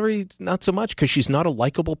that. Hillary, not so much, because she's not a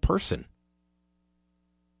likable person.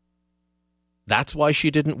 That's why she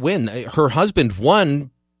didn't win. Her husband won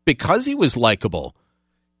because he was likable.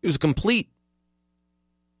 He was a complete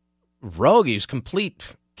rogue. He's a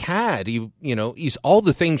complete cad. He's all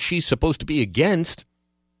the things she's supposed to be against.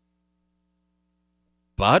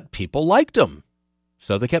 But people liked him,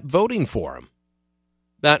 so they kept voting for him.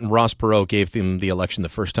 That and Ross Perot gave them the election the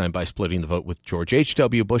first time by splitting the vote with George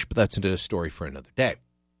H.W. Bush, but that's a story for another day.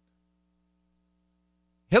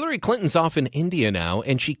 Hillary Clinton's off in India now,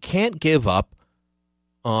 and she can't give up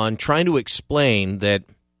on trying to explain that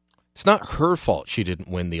it's not her fault she didn't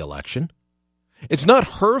win the election. It's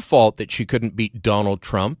not her fault that she couldn't beat Donald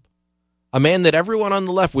Trump, a man that everyone on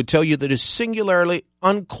the left would tell you that is singularly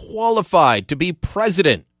unqualified to be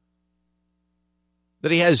president,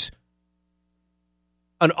 that he has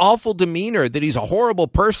an awful demeanor, that he's a horrible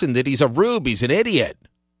person, that he's a rube, he's an idiot.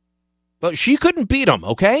 But she couldn't beat him,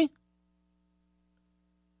 okay?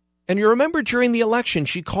 And you remember during the election,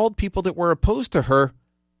 she called people that were opposed to her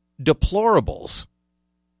deplorables.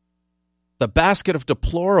 The basket of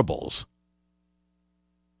deplorables.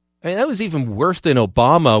 I mean, that was even worse than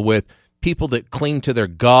Obama with people that cling to their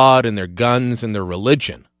God and their guns and their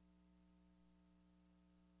religion.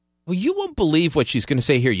 Well, you won't believe what she's going to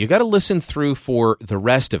say here. You got to listen through for the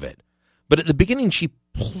rest of it. But at the beginning, she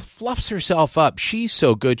fluffs herself up. She's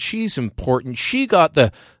so good. She's important. She got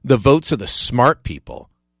the votes of the smart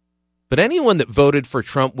people. But anyone that voted for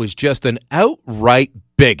Trump was just an outright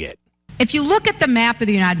bigot. If you look at the map of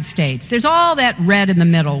the United States, there's all that red in the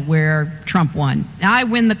middle where Trump won. Now, I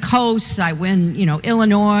win the coasts, I win,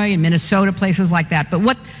 Illinois and Minnesota, places like that. But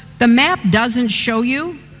what the map doesn't show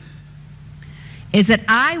you is that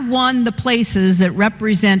I won the places that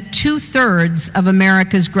represent 2/3 of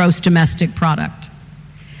America's gross domestic product.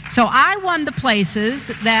 So I won the places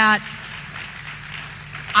that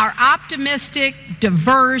are optimistic,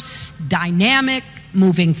 diverse, dynamic,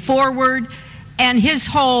 moving forward. And his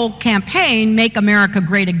whole campaign, Make America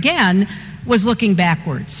Great Again, was looking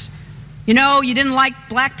backwards. You didn't like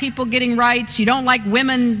black people getting rights. You don't like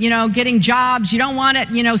women, getting jobs. You don't want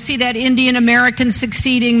to, see that Indian American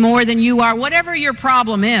succeeding more than you are. Whatever your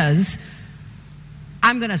problem is,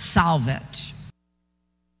 I'm going to solve it.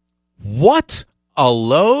 What a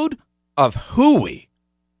load of hooey.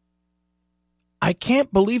 I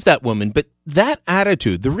can't believe that woman, but that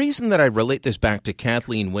attitude, the reason that I relate this back to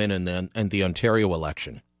Kathleen Wynne and the Ontario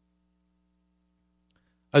election.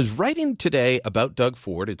 I was writing today about Doug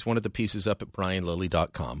Ford. It's one of the pieces up at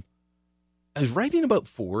brianlilly.com. I was writing about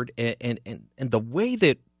Ford and the way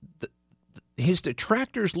that his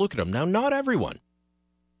detractors look at him. Now, not everyone.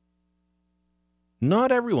 Not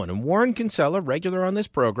everyone. And Warren Kinsella, regular on this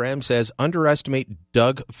program, says underestimate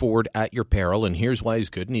Doug Ford at your peril, and here's why he's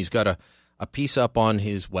good. And he's got a piece up on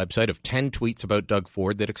his website of 10 tweets about Doug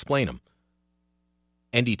Ford that explain him.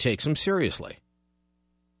 And he takes them seriously.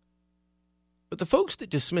 But the folks that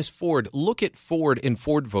dismiss Ford look at Ford and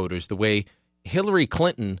Ford voters the way Hillary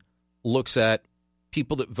Clinton looks at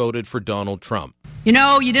people that voted for Donald Trump. You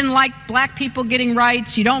didn't like black people getting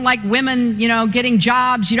rights. You don't like women, getting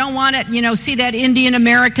jobs. You don't want to, see that Indian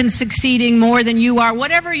American succeeding more than you are.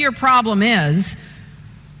 Whatever your problem is,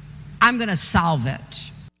 I'm going to solve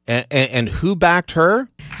it. And who backed her?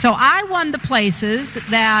 So I won the places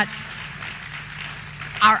that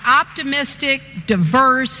are optimistic,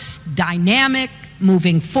 diverse, dynamic,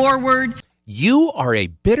 moving forward. You are a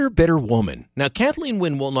bitter, bitter woman. Now, Kathleen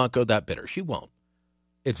Wynne will not go that bitter. She won't.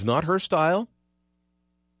 It's not her style.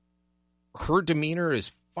 Her demeanor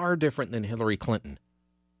is far different than Hillary Clinton.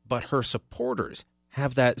 But her supporters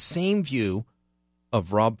have that same view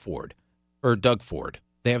of Rob Ford, or Doug Ford.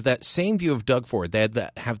 They have that same view of Doug Ford. They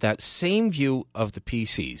have that same view of the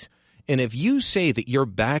PCs. And if you say that you're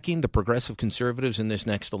backing the progressive conservatives in this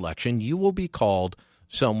next election, you will be called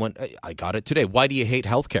someone. I got it today. Why do you hate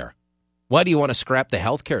health care? Why do you want to scrap the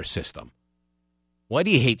health care system? Why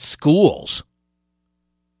do you hate schools?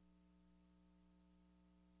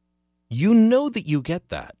 You know that you get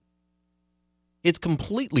that. It's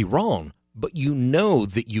completely wrong, but you know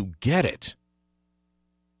that you get it.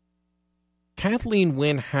 Kathleen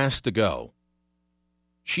Wynne has to go.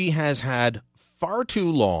 she has had far too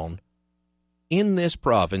long in this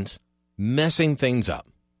province messing things up.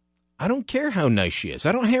 I don't care how nice she is.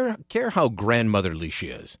 I don't care how grandmotherly she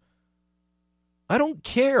is. I don't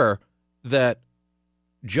care that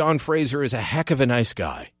John Fraser is a heck of a nice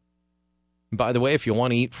guy. By the way, if you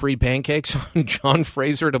want to eat free pancakes on John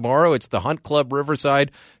Fraser tomorrow, it's the Hunt Club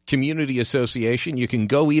Riverside Community Association. You can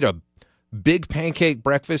go eat a big pancake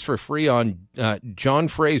breakfast for free on John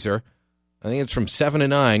Fraser. I think it's from 7 to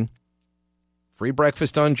 9. Free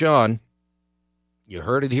breakfast on John. You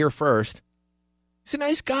heard it here first. He's a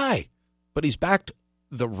nice guy, but he's backed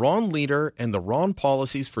the wrong leader and the wrong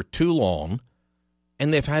policies for too long,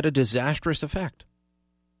 and they've had a disastrous effect.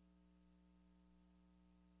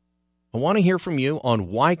 I want to hear from you on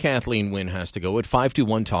why Kathleen Wynne has to go at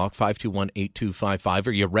 521-TALK, 521-8255.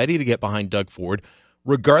 Are you ready to get behind Doug Ford,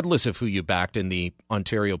 regardless of who you backed in the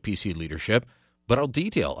Ontario PC leadership? But I'll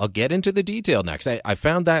get into the detail next. I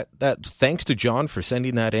found that thanks to John for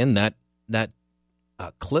sending that in, that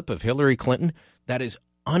clip of Hillary Clinton, that is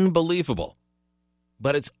unbelievable.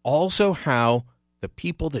 But it's also how the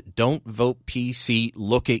people that don't vote PC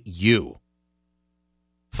look at you.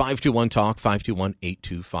 521-TALK,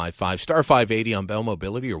 521-8255. Star 580 on Bell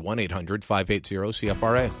Mobility or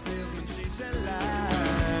 1-800-580-CFRA.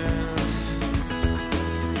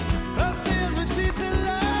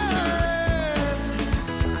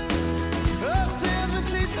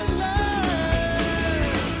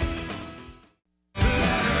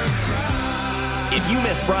 If you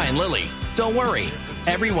miss Brian Lilly, don't worry.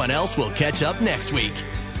 Everyone else will catch up next week.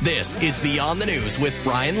 This is Beyond the News with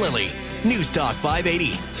Brian Lilly. News Talk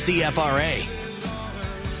 580, CFRA.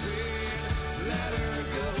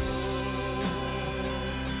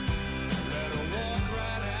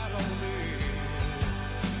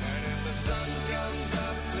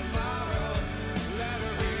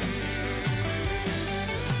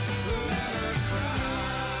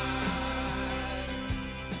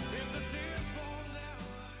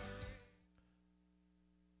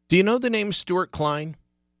 Do you know the name Stuart Klein?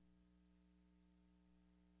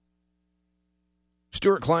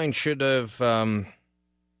 Stuart Klein should have been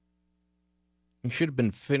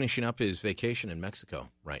finishing up his vacation in Mexico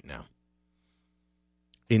right now.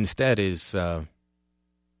 Instead, his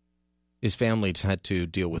family's had to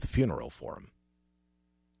deal with a funeral for him.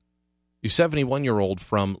 He's a 71-year-old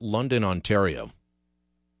from London, Ontario.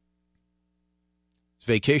 He's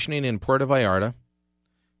vacationing in Puerto Vallarta.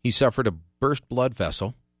 He suffered a burst blood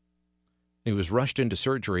vessel. He was rushed into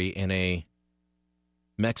surgery in a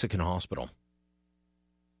Mexican hospital.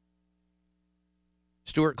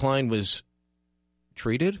 Stuart Klein was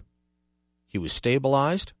treated. He was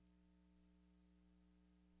stabilized.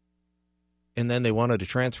 And then they wanted to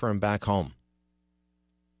transfer him back home.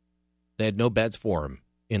 They had no beds for him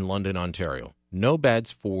in London, Ontario. No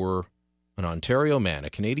beds for an Ontario man, a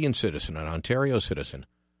Canadian citizen, an Ontario citizen,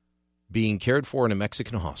 being cared for in a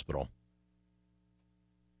Mexican hospital.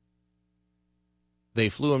 They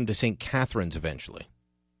flew him to St. Catharines eventually.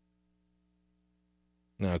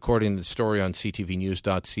 Now, according to the story on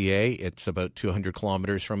ctvnews.ca, it's about 200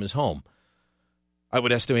 kilometers from his home. I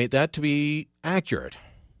would estimate that to be accurate.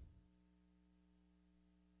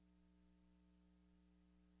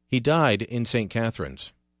 He died in St.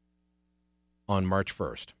 Catharines on March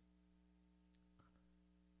 1st.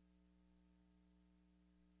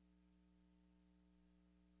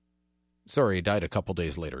 Sorry, he died a couple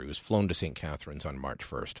days later. He was flown to St. Catharines on March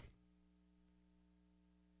 1st.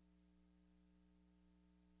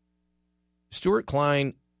 Stuart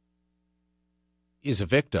Klein is a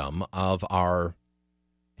victim of our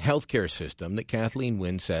healthcare system that Kathleen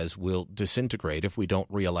Wynne says will disintegrate if we don't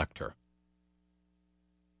reelect her.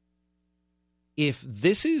 If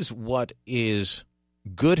this is what is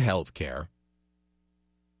good healthcare,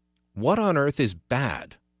 what on earth is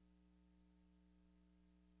bad?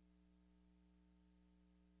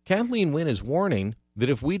 Kathleen Wynne is warning that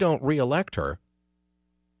if we don't reelect her,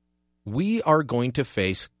 we are going to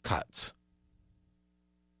face cuts.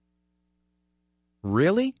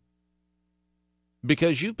 Really?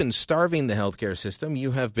 Because you've been starving the healthcare system.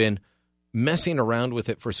 You have been messing around with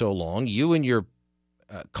it for so long. You and your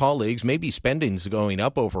colleagues, maybe spending's going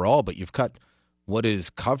up overall, but you've cut what is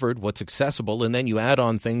covered, what's accessible, and then you add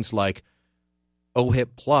on things like OHIP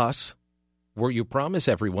Plus, where you promise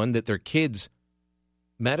everyone that their kids'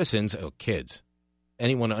 medicines,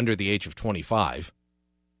 anyone under the age of 25,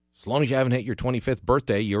 as long as you haven't hit your 25th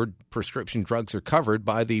birthday, your prescription drugs are covered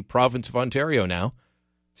by the province of Ontario now.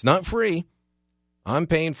 It's not free. I'm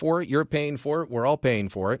paying for it. You're paying for it. We're all paying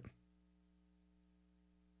for it.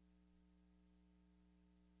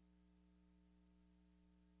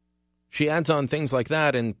 She adds on things like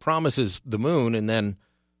that and promises the moon, and then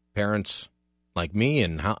parents like me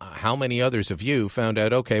and how many others of you found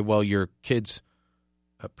out, okay, well, your kid's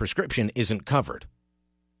prescription isn't covered.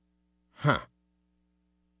 Huh.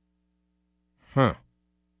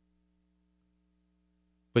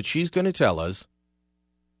 But she's going to tell us,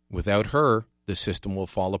 without her, the system will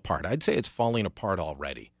fall apart. I'd say it's falling apart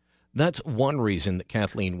already. That's one reason that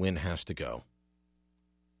Kathleen Wynne has to go.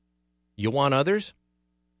 You want others?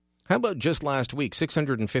 How about just last week,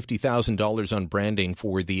 $650,000 on branding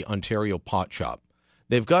for the Ontario Pot Shop?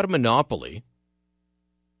 They've got a monopoly,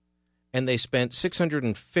 and they spent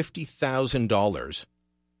 $650,000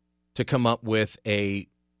 to come up with a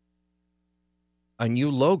new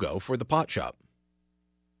logo for the pot shop.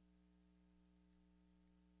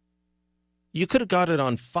 You could have got it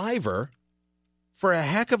on Fiverr for a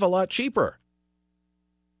heck of a lot cheaper.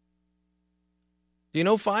 Do you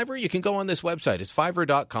know Fiverr? You can go on this website. It's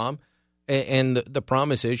Fiverr.com, and the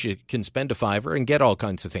promise is you can spend a $5 and get all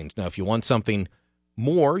kinds of things. Now, if you want something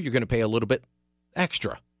more, you're going to pay a little bit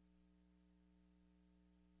extra.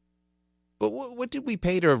 But what did we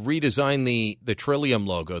pay to redesign the Trillium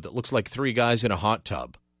logo that looks like three guys in a hot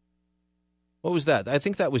tub? What was that? I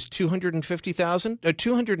think that was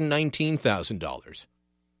 $219,000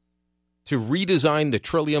 to redesign the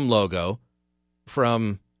Trillium logo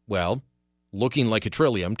from, well, looking like a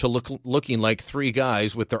trillium to looking like three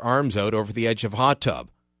guys with their arms out over the edge of a hot tub.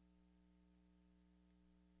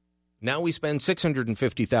 Now we spend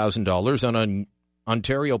 $650,000 on an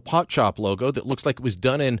Ontario Pot Shop logo that looks like it was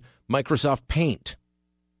done in Microsoft Paint.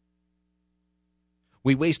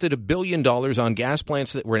 We wasted $1 billion on gas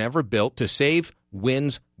plants that were never built to save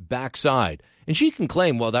Wynne's backside. And she can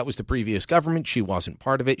claim, well, that was the previous government. She wasn't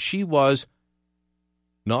part of it. She was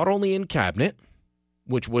not only in cabinet,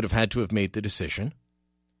 which would have had to have made the decision,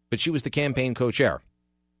 but she was the campaign co-chair.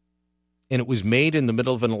 And it was made in the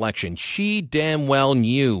middle of an election. She damn well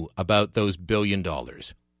knew about those $1 billion.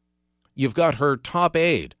 You've got her top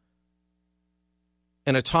aide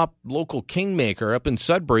and a top local kingmaker up in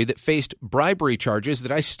Sudbury that faced bribery charges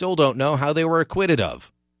that I still don't know how they were acquitted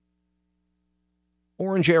of.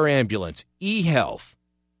 Orange Air Ambulance, eHealth,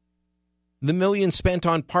 the millions spent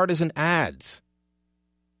on partisan ads,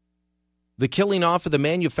 the killing off of the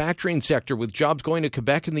manufacturing sector with jobs going to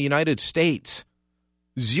Quebec and the United States,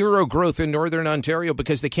 zero growth in Northern Ontario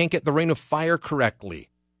because they can't get the Ring of Fire correctly.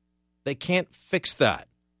 They can't fix that.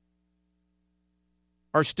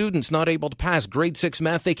 Our students not able to pass grade 6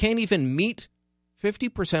 math. They can't even meet,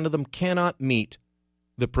 50% of them cannot meet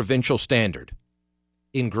the provincial standard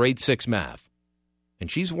in grade 6 math.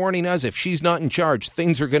 And she's warning us if she's not in charge,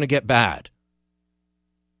 things are going to get bad.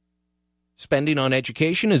 Spending on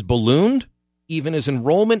education is ballooned, even as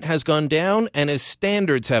enrollment has gone down and as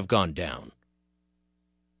standards have gone down.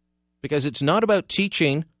 Because it's not about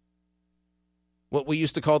teaching what we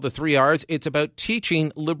used to call the 3 R's. It's about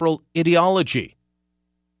teaching liberal ideology.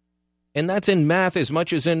 And that's in math as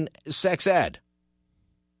much as in sex ed.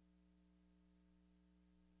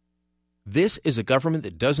 This is a government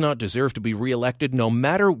that does not deserve to be reelected, no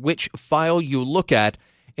matter which file you look at.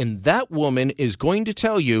 And that woman is going to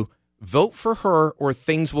tell you, vote for her or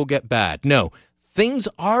things will get bad. No, things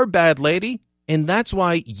are bad, lady, and that's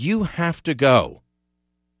why you have to go.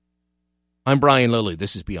 I'm Brian Lilly.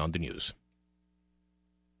 This is Beyond the News.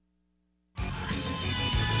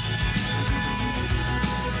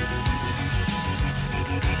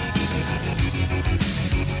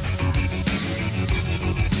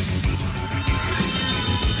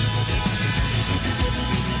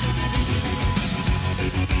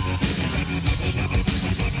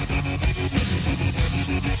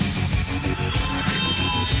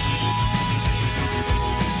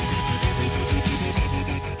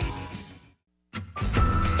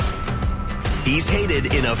 He's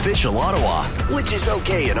hated in official Ottawa, which is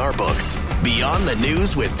okay in our books. Beyond the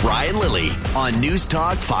News with Brian Lilly on News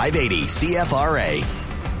Talk 580 CFRA.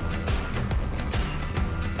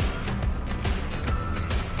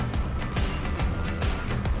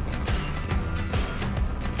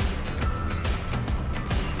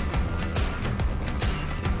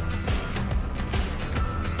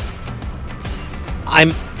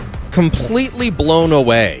 I'm completely blown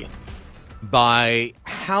away by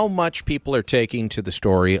how much people are taking to the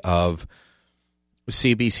story of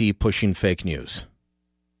CBC pushing fake news.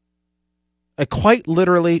 Quite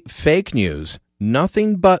literally fake news,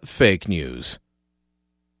 nothing but fake news,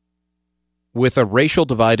 with a racial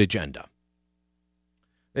divide agenda.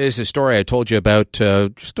 This is a story I told you about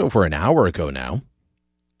just over an hour ago now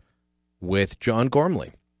with John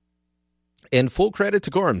Gormley. And full credit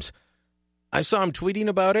to Gorms. I saw him tweeting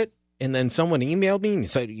about it, And then someone emailed me and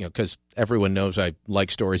said, because everyone knows I like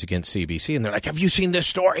stories against CBC. And they're like, have you seen this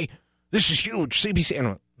story? This is huge, CBC. And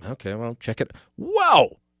I'm like, okay, well, check it.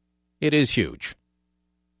 Whoa! It is huge.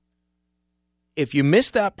 If you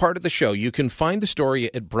missed that part of the show, you can find the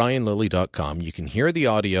story at brianlilly.com. You can hear the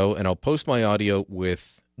audio, and I'll post my audio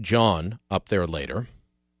with John up there later.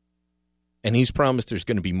 And he's promised there's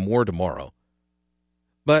going to be more tomorrow.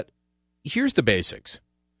 But here's the basics.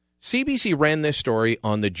 CBC ran this story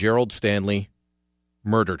on the Gerald Stanley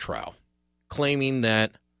murder trial, claiming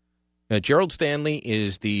that Gerald Stanley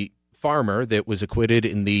is the farmer that was acquitted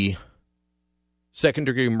in the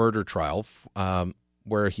second-degree murder trial,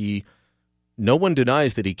 where no one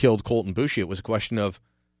denies that he killed Colton Boushie. It was a question of,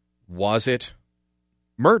 was it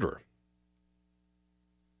murder?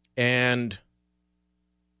 And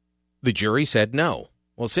the jury said no.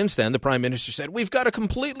 Well, since then, the Prime Minister said, we've got to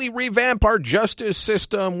completely revamp our justice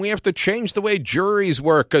system. We have to change the way juries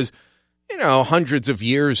work because, hundreds of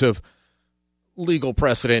years of legal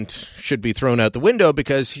precedent should be thrown out the window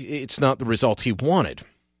because it's not the result he wanted.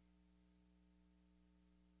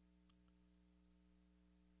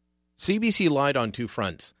 CBC lied on two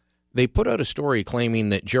fronts. They put out a story claiming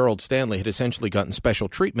that Gerald Stanley had essentially gotten special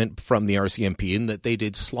treatment from the RCMP and that they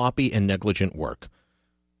did sloppy and negligent work.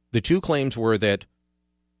 The two claims were that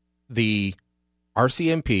the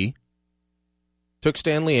RCMP took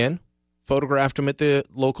Stanley in, photographed him at the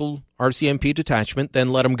local RCMP detachment,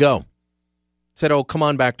 then let him go. Said, oh, come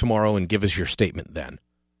on back tomorrow and give us your statement then.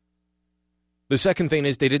 The second thing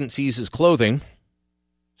is they didn't seize his clothing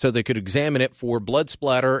so they could examine it for blood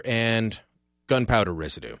splatter and gunpowder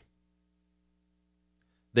residue.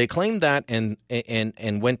 They claimed that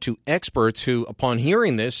and went to experts who, upon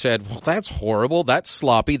hearing this, said, well, that's horrible, that's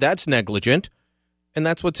sloppy, that's negligent, and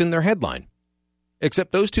that's what's in their headline.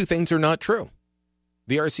 Except those two things are not true.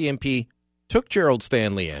 The RCMP took Gerald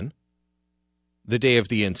Stanley in the day of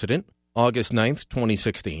the incident, August 9th,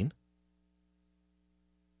 2016.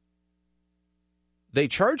 They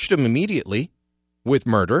charged him immediately with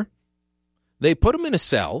murder. They put him in a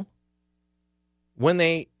cell. When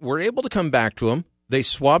they were able to come back to him, they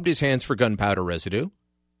swabbed his hands for gunpowder residue.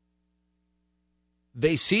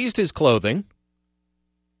 They seized his clothing,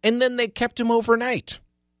 and then they kept him overnight.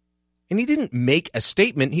 And he didn't make a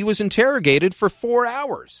statement. He was interrogated for 4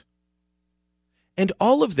 hours. And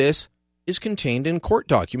all of this is contained in court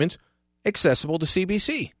documents accessible to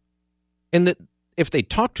CBC. And that if they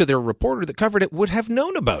talked to their reporter that covered it, would have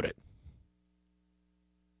known about it.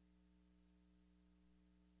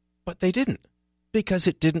 But they didn't, because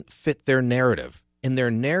it didn't fit their narrative. And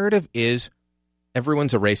their narrative is,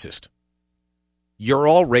 everyone's a racist. You're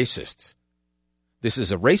all racists. This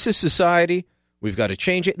is a racist society. We've got to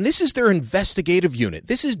change it. And this is their investigative unit.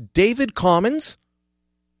 This is David Commons.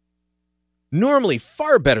 Normally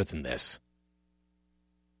far better than this.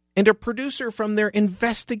 And a producer from their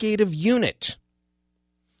investigative unit.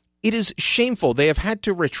 It is shameful. They have had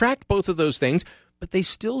to retract both of those things, but they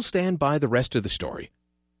still stand by the rest of the story.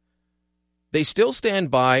 They still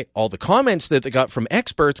stand by all the comments that they got from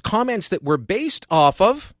experts, comments that were based off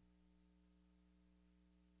of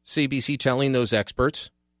CBC telling those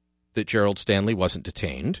experts that Gerald Stanley wasn't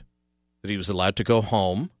detained, that he was allowed to go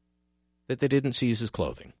home, that they didn't seize his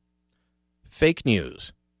clothing. Fake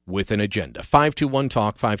news with an agenda.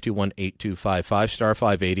 521-TALK, 521-8255, star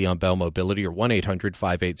 580 on Bell Mobility or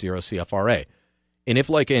 1-800-580-CFRA. And if,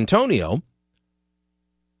 like Antonio,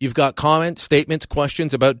 you've got comments, statements,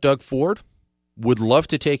 questions about Doug Ford, would love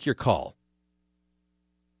to take your call.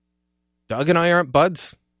 Doug and I aren't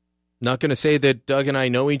buds. Not going to say that Doug and I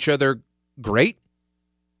know each other great,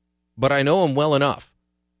 but I know him well enough.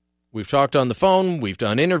 We've talked on the phone, we've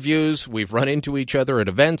done interviews, we've run into each other at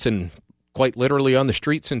events and quite literally on the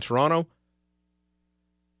streets in Toronto.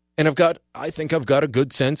 And I think I've got a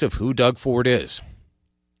good sense of who Doug Ford is.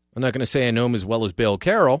 I'm not going to say I know him as well as Bill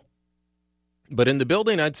Carroll, but in the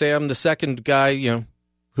building, I'd say I'm the second guy,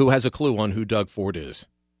 who has a clue on who Doug Ford is.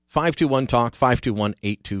 521-TALK,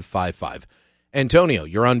 521-8255. Antonio,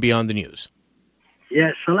 you're on Beyond the News.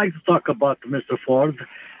 Yes, I'd like to talk about Mr. Ford.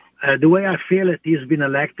 The way I feel it, he's been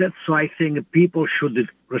elected, so I think people should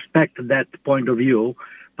respect that point of view.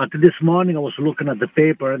 But this morning I was looking at the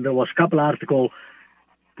paper, and there was a couple articles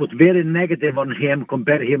put very negative on him,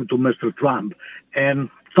 compare him to Mr. Trump. And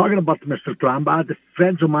talking about Mr. Trump, I had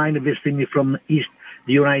friends of mine visiting me from the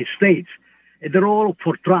United States. They're all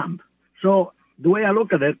for Trump. So the way I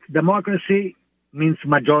look at it, democracy means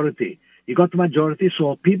majority. You got the majority,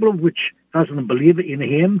 so people which doesn't believe in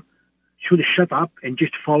him should shut up and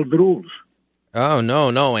just follow the rules. Oh,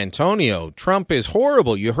 no, Antonio. Trump is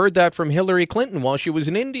horrible. You heard that from Hillary Clinton while she was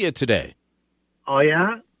in India today. Oh,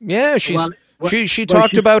 yeah? Yeah, she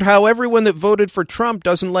talked about how everyone that voted for Trump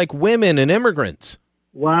doesn't like women and immigrants.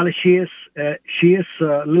 Well, she is a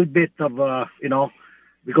little bit of,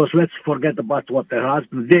 because let's forget about what her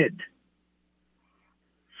husband did.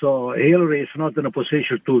 So Hillary is not in a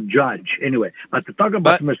position to judge anyway. But to talk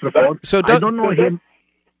about Mr. Ford, I don't know him.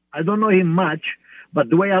 I don't know him much, but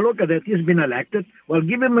the way I look at it, he's been elected. Well,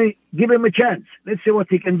 give him a chance. Let's see what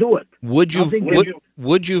he can do. Would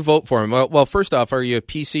you vote for him? Well, first off, are you a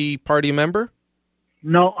PC party member?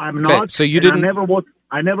 No, I'm not. So you didn't.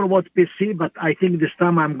 I never vote PC, but I think this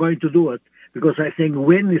time I'm going to do it because I think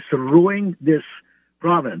Wynne is ruining this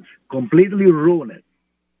province, completely ruin it.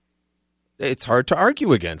 It's hard to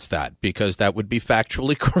argue against that because that would be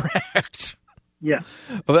factually correct. Yeah,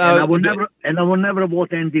 and I will never vote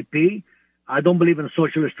NDP. I don't believe in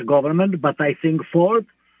socialist government, but I think Ford.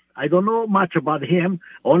 I don't know much about him.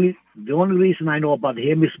 The only reason I know about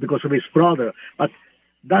him is because of his brother, but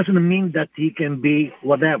doesn't mean that he can be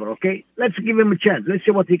whatever. Okay, let's give him a chance. Let's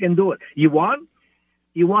see what he can do. He won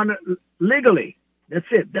legally. That's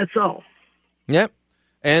it. That's all. Yep.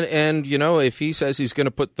 And if he says he's going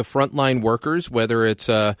to put the frontline workers, whether it's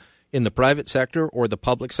in the private sector or the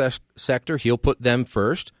public sector, he'll put them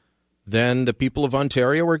first, then the people of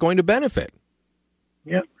Ontario are going to benefit.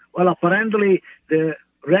 Yeah. Well, apparently the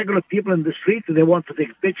regular people in the street, they want to take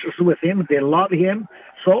pictures with him. They love him.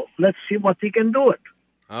 So let's see what he can do.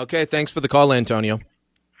 Okay. Thanks for the call, Antonio.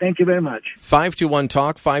 Thank you very much.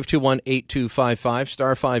 521-TALK, 521-8255,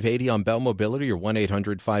 star 580 on Bell Mobility or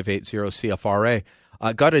 1-800-580-CFRA.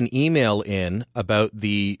 I got an email in about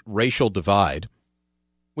the racial divide,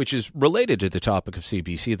 which is related to the topic of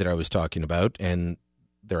CBC that I was talking about, and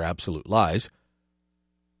they're absolute lies.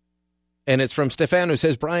 And it's from Stefan, who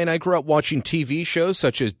says, Brian, I grew up watching TV shows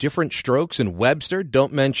such as Different Strokes and Webster.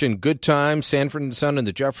 Don't mention Good Times, Sanford and Son and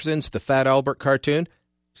the Jeffersons, the Fat Albert cartoon.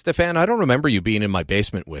 Stefan, I don't remember you being in my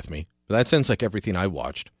basement with me, but that sounds like everything I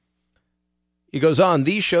watched. He goes on,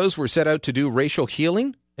 these shows were set out to do racial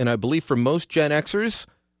healing, and I believe for most Gen Xers,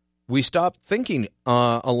 we stopped thinking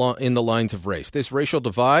along in the lines of race. This racial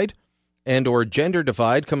divide and or gender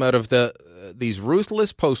divide come out of these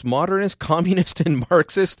ruthless postmodernist, communist, and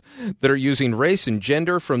Marxist that are using race and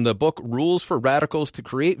gender from the book Rules for Radicals to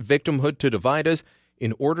create victimhood to divide us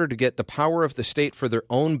in order to get the power of the state for their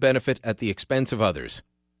own benefit at the expense of others.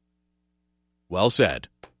 Well said.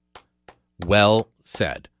 Well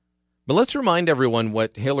said. But let's remind everyone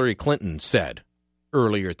what Hillary Clinton said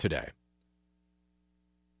earlier today.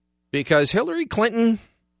 Because Hillary Clinton,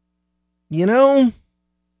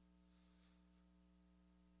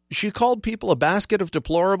 she called people a basket of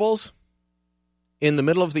deplorables in the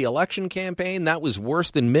middle of the election campaign. That was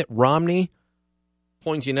worse than Mitt Romney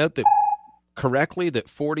pointing out that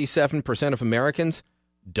 47% of Americans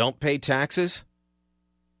don't pay taxes.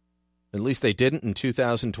 At least they didn't in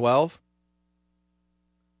 2012.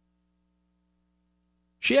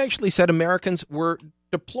 She actually said Americans were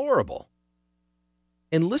deplorable.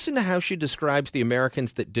 And listen to how she describes the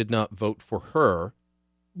Americans that did not vote for her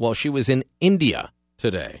while she was in India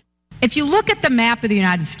today. If you look at the map of the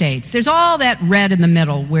United States, there's all that red in the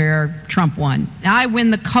middle where Trump won. Now, I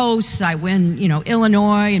win the coasts, I win,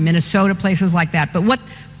 Illinois and Minnesota, places like that. But what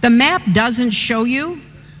the map doesn't show you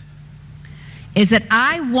is that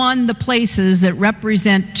I won the places that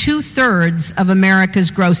represent 2/3 of America's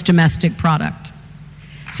gross domestic product.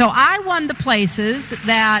 So I won the places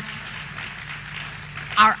that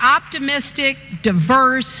are optimistic,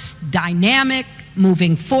 diverse, dynamic,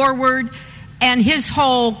 moving forward. And his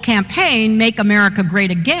whole campaign, Make America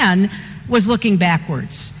Great Again, was looking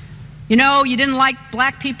backwards. You didn't like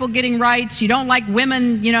black people getting rights. You don't like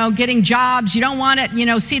women, getting jobs. You don't want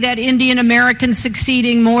to, see that Indian American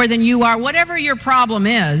succeeding more than you are. Whatever your problem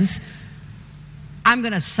is, I'm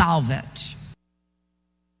going to solve it.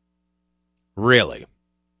 Really?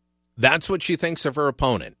 That's what she thinks of her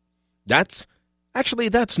opponent. That's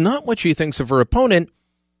not what she thinks of her opponent.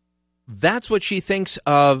 That's what she thinks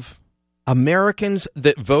of Americans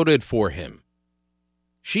that voted for him.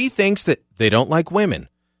 She thinks that they don't like women,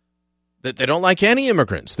 that they don't like any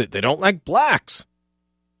immigrants, that they don't like blacks.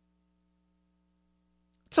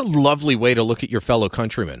 It's a lovely way to look at your fellow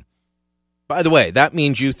countrymen. By the way, that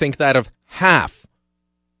means you think that of half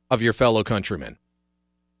of your fellow countrymen,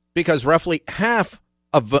 because roughly half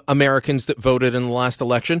of Americans that voted in the last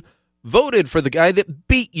election voted for the guy that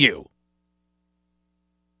beat you.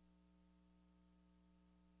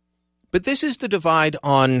 But this is the divide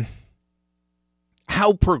on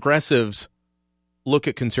how progressives look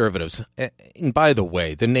at conservatives. And by the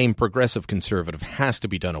way, the name progressive conservative has to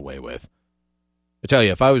be done away with. I tell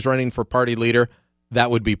you, if I was running for party leader,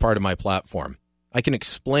 that would be part of my platform. I can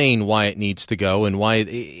explain why it needs to go and why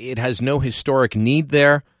it has no historic need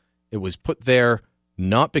there. It was put there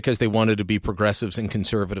not because they wanted to be progressives and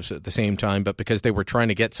conservatives at the same time, but because they were trying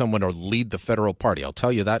to get someone to lead the federal party. I'll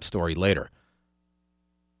tell you that story later.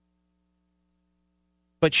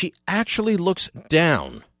 But she actually looks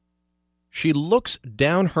down. She looks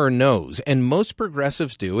down her nose, and most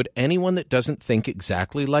progressives do at anyone that doesn't think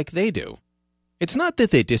exactly like they do. It's not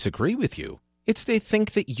that they disagree with you. It's they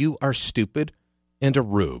think that you are stupid and a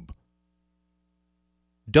rube.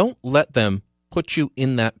 Don't let them put you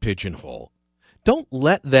in that pigeonhole. Don't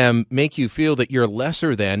let them make you feel that you're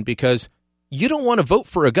lesser than because you don't want to vote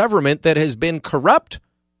for a government that has been corrupt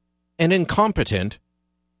and incompetent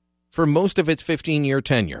for most of its 15-year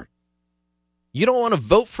tenure. You don't want to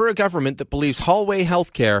vote for a government that believes hallway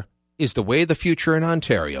health care is the way of the future in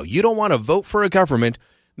Ontario. You don't want to vote for a government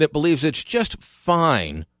that believes it's just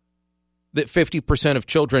fine that 50% of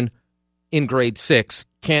children in grade 6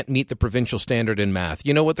 can't meet the provincial standard in math.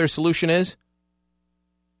 You know what their solution is?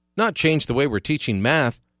 Not change the way we're teaching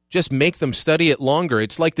math, just make them study it longer.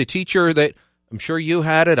 It's like the teacher that, I'm sure you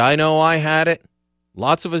had it, I know I had it,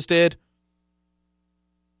 lots of us did.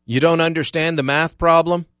 You don't understand the math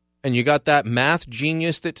problem, and you got that math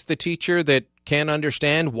genius that's the teacher that can't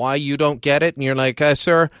understand why you don't get it, and you're like,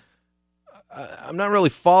 sir, I'm not really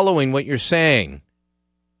following what you're saying.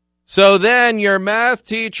 So then your math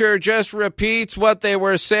teacher just repeats what they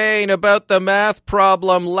were saying about the math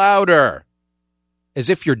problem louder, as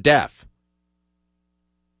if you're deaf.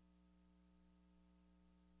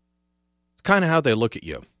 It's kind of how they look at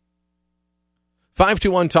you.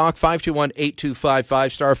 521-TALK,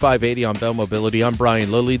 521-8255, star 580 on Bell Mobility. I'm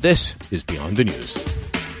Brian Lilly. This is Beyond the News.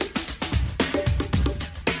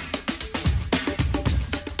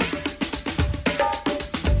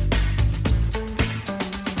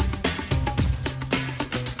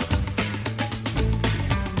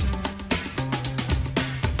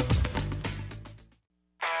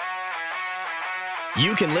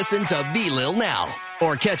 You can listen to B-Lil now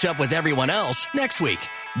or catch up with everyone else next week.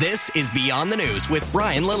 This is Beyond the News with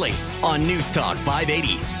Brian Lilly on News Talk 580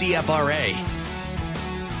 CFRA.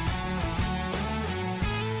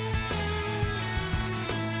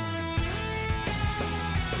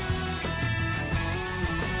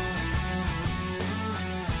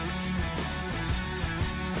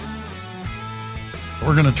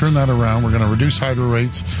 We're going to turn that around. We're going to reduce hydro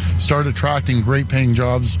rates, start attracting great paying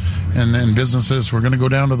jobs and businesses. We're going to go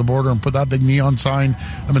down to the border and put that big neon sign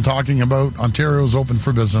I've been talking about. Ontario's open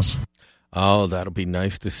for business. Oh, that'll be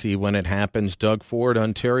nice to see when it happens. Doug Ford,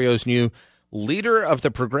 Ontario's new leader of the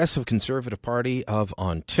Progressive Conservative Party of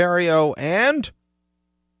Ontario. And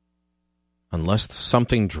unless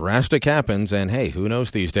something drastic happens, and hey, who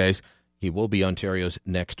knows these days, he will be Ontario's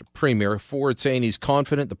next premier. Ford saying he's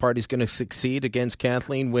confident the party's going to succeed against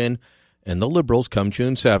Kathleen Wynne and the Liberals come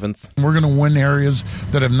June 7th. We're going to win areas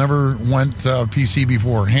that have never went PC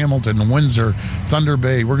before. Hamilton, Windsor, Thunder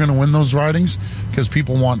Bay. We're going to win those ridings because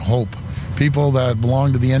people want hope. People that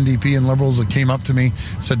belong to the NDP and Liberals that came up to me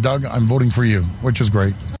said, Doug, I'm voting for you, which is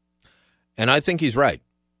great. And I think he's right.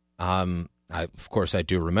 Of course, I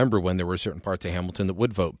do remember when there were certain parts of Hamilton that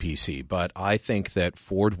would vote PC, but I think that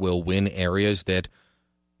Ford will win areas that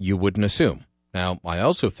you wouldn't assume. Now, I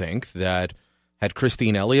also think that had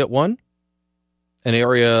Christine Elliott won, an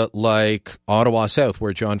area like Ottawa South,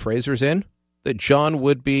 where John Fraser's in, that John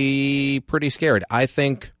would be pretty scared. I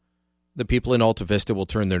think the people in Alta Vista will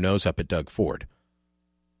turn their nose up at Doug Ford.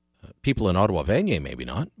 People in Ottawa Vanier, maybe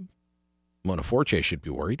not. Mona Fortier should be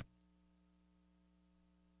worried.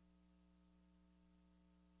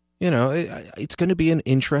 You know, it's going to be an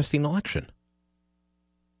interesting election.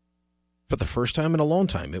 For the first time in a long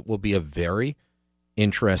time, it will be a very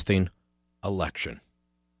interesting election.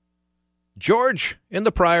 George, in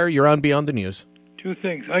the Prior, you're on Beyond the News. Two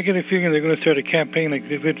things. I get a feeling they're going to start a campaign like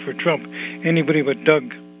they did for Trump. Anybody but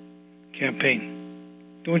Doug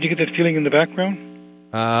campaign. Don't you get that feeling in the background?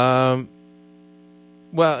 Well,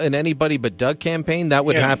 an anybody but Doug campaign, that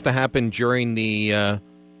would have to happen during the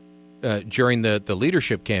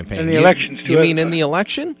leadership campaign. And the elections, too. You mean in the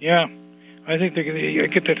election? Yeah. I think I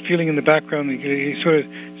get that feeling in the background. He's sort of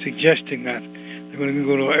suggesting that they're going to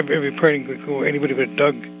go to every party and go anybody but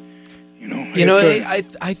Doug.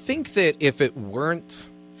 I think that if it weren't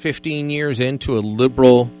 15 years into a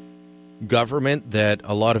Liberal government, that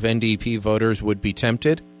a lot of NDP voters would be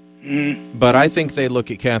tempted. Mm-hmm. But I think they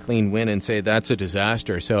look at Kathleen Wynne and say, that's a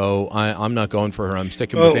disaster, so I'm not going for her. I'm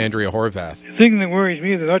sticking with Andrea Horwath. The thing that worries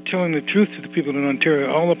me is they're not telling the truth to the people in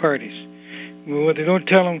Ontario, all the parties. Well, what they don't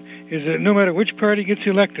tell them is that no matter which party gets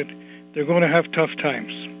elected, they're going to have tough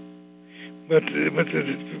times. But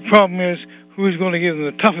the problem is, who's going to give them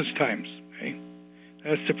the toughest times? Okay?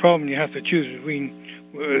 That's the problem. You have to choose between.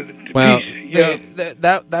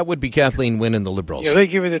 That would be Kathleen Wynne and the Liberals. Yeah, they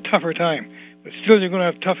give you the tougher time, but still you're going to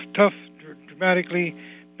have tough, dramatically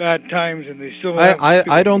bad times, and they still.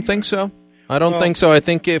 I don't think so. I don't think so. I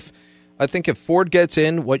think if Ford gets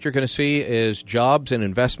in, what you're going to see is jobs and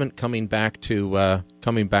investment coming back to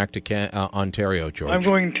Ontario, George. I'm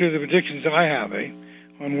going to the predictions that I have,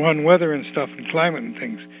 on weather and stuff and climate and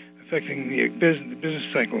things affecting the business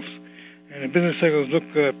cycles, and the business cycles look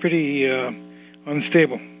pretty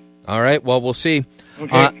unstable. All right. Well, we'll see.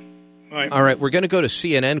 Okay. All right. We're going to go to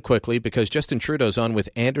CNN quickly because Justin Trudeau's on with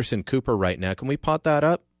Anderson Cooper right now. Can we pot that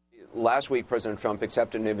up? Last week, President Trump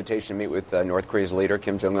accepted an invitation to meet with North Korea's leader,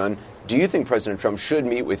 Kim Jong-un. Do you think President Trump should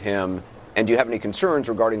meet with him, and do you have any concerns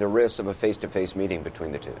regarding the risks of a face-to-face meeting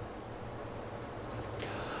between the two?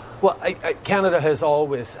 Well, Canada has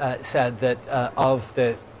always said that of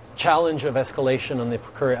the challenge of escalation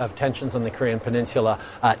of tensions on the Korean Peninsula,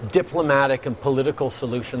 diplomatic and political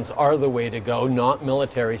solutions are the way to go, not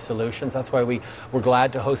military solutions. That's why we were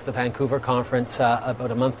glad to host the Vancouver conference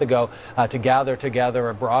about a month ago to gather together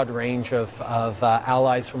a broad range of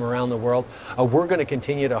allies from around the world. We're going to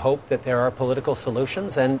continue to hope that there are political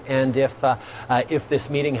solutions, and if this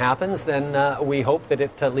meeting happens, then we hope that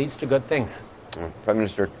it leads to good things. Prime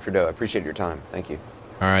Minister Trudeau, I appreciate your time. Thank you.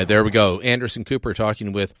 All right, there we go. Anderson Cooper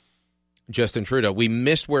talking with Justin Trudeau. We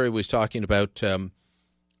missed where he was talking about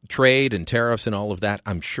trade and tariffs and all of that.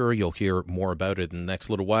 I'm sure you'll hear more about it in the next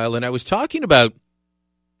little while. And I was talking about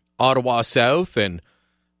Ottawa South and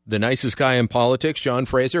the nicest guy in politics, John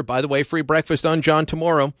Fraser. By the way, free breakfast on John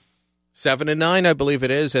tomorrow, 7 to 9, I believe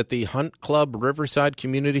it is, at the Hunt Club Riverside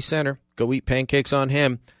Community Center. Go eat pancakes on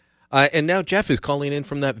him. And now Jeff is calling in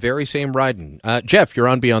from that very same riding. Jeff, you're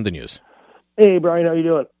on Beyond the News. Hey, Brian, how you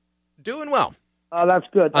doing? Doing well. That's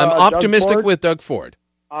good. I'm optimistic with Doug Ford.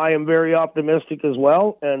 I am very optimistic as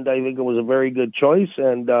well, and I think it was a very good choice.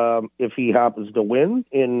 And if he happens to win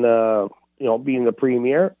in, being the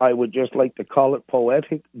premier, I would just like to call it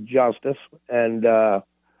poetic justice. And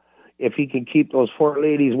if he can keep those 4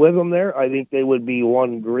 ladies with him there, I think they would be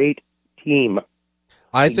one great team.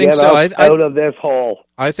 I think so. Out of this hole.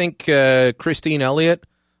 I think Christine Elliott,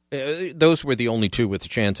 those were the only 2 with a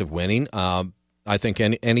chance of winning. I think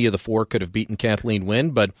any of the 4 could have beaten Kathleen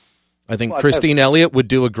Wynne, but I think Christine Elliott would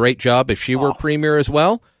do a great job if she were premier as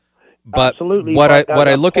well. But absolutely. What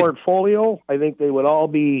I look at portfolio, I think they would all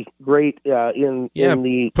be great in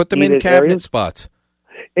the put them in cabinet areas. Spots.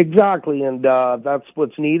 Exactly, and that's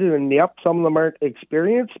what's needed. And yep, some of them aren't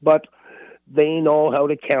experienced, but they know how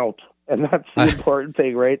to count, and that's the important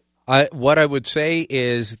thing, right? What I would say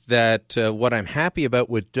is that what I'm happy about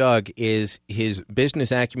with Doug is his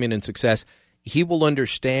business acumen and success. He will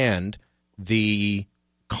understand the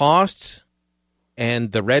costs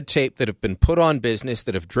and the red tape that have been put on business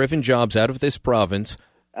that have driven jobs out of this province.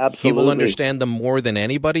 Absolutely. He will understand them more than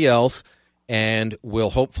anybody else and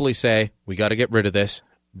will hopefully say, we got to get rid of this.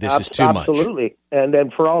 This is too much. Absolutely. And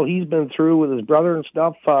then for all he's been through with his brother and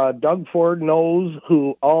stuff, Doug Ford knows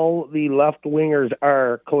who all the left-wingers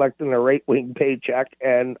are collecting a right-wing paycheck,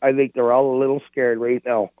 and I think they're all a little scared right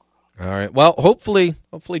now. All right. Well, hopefully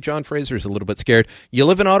John Fraser's a little bit scared. You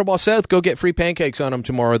live in Ottawa South, go get free pancakes on him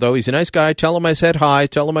tomorrow, though. He's a nice guy. Tell him I said hi.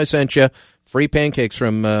 Tell him I sent you. Free pancakes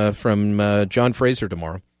from John Fraser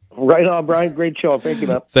tomorrow. Right on, Brian. Great show. Thank you,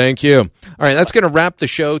 man. Thank you. All right, that's going to wrap the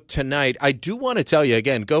show tonight. I do want to tell you,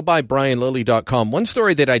 again, go by brianlilly.com. One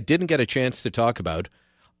story that I didn't get a chance to talk about,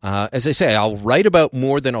 as I say, I'll write about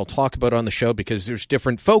more than I'll talk about on the show because there's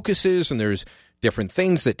different focuses and there's different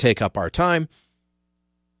things that take up our time.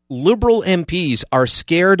 Liberal MPs are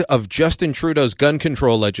scared of Justin Trudeau's gun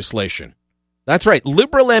control legislation. That's right.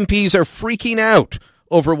 Liberal MPs are freaking out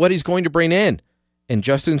over what he's going to bring in. And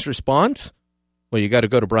Justin's response? Well, you got to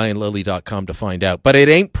go to brianlilly.com to find out. But it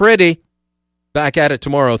ain't pretty. Back at it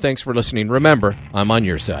tomorrow. Thanks for listening. Remember, I'm on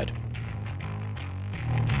your side.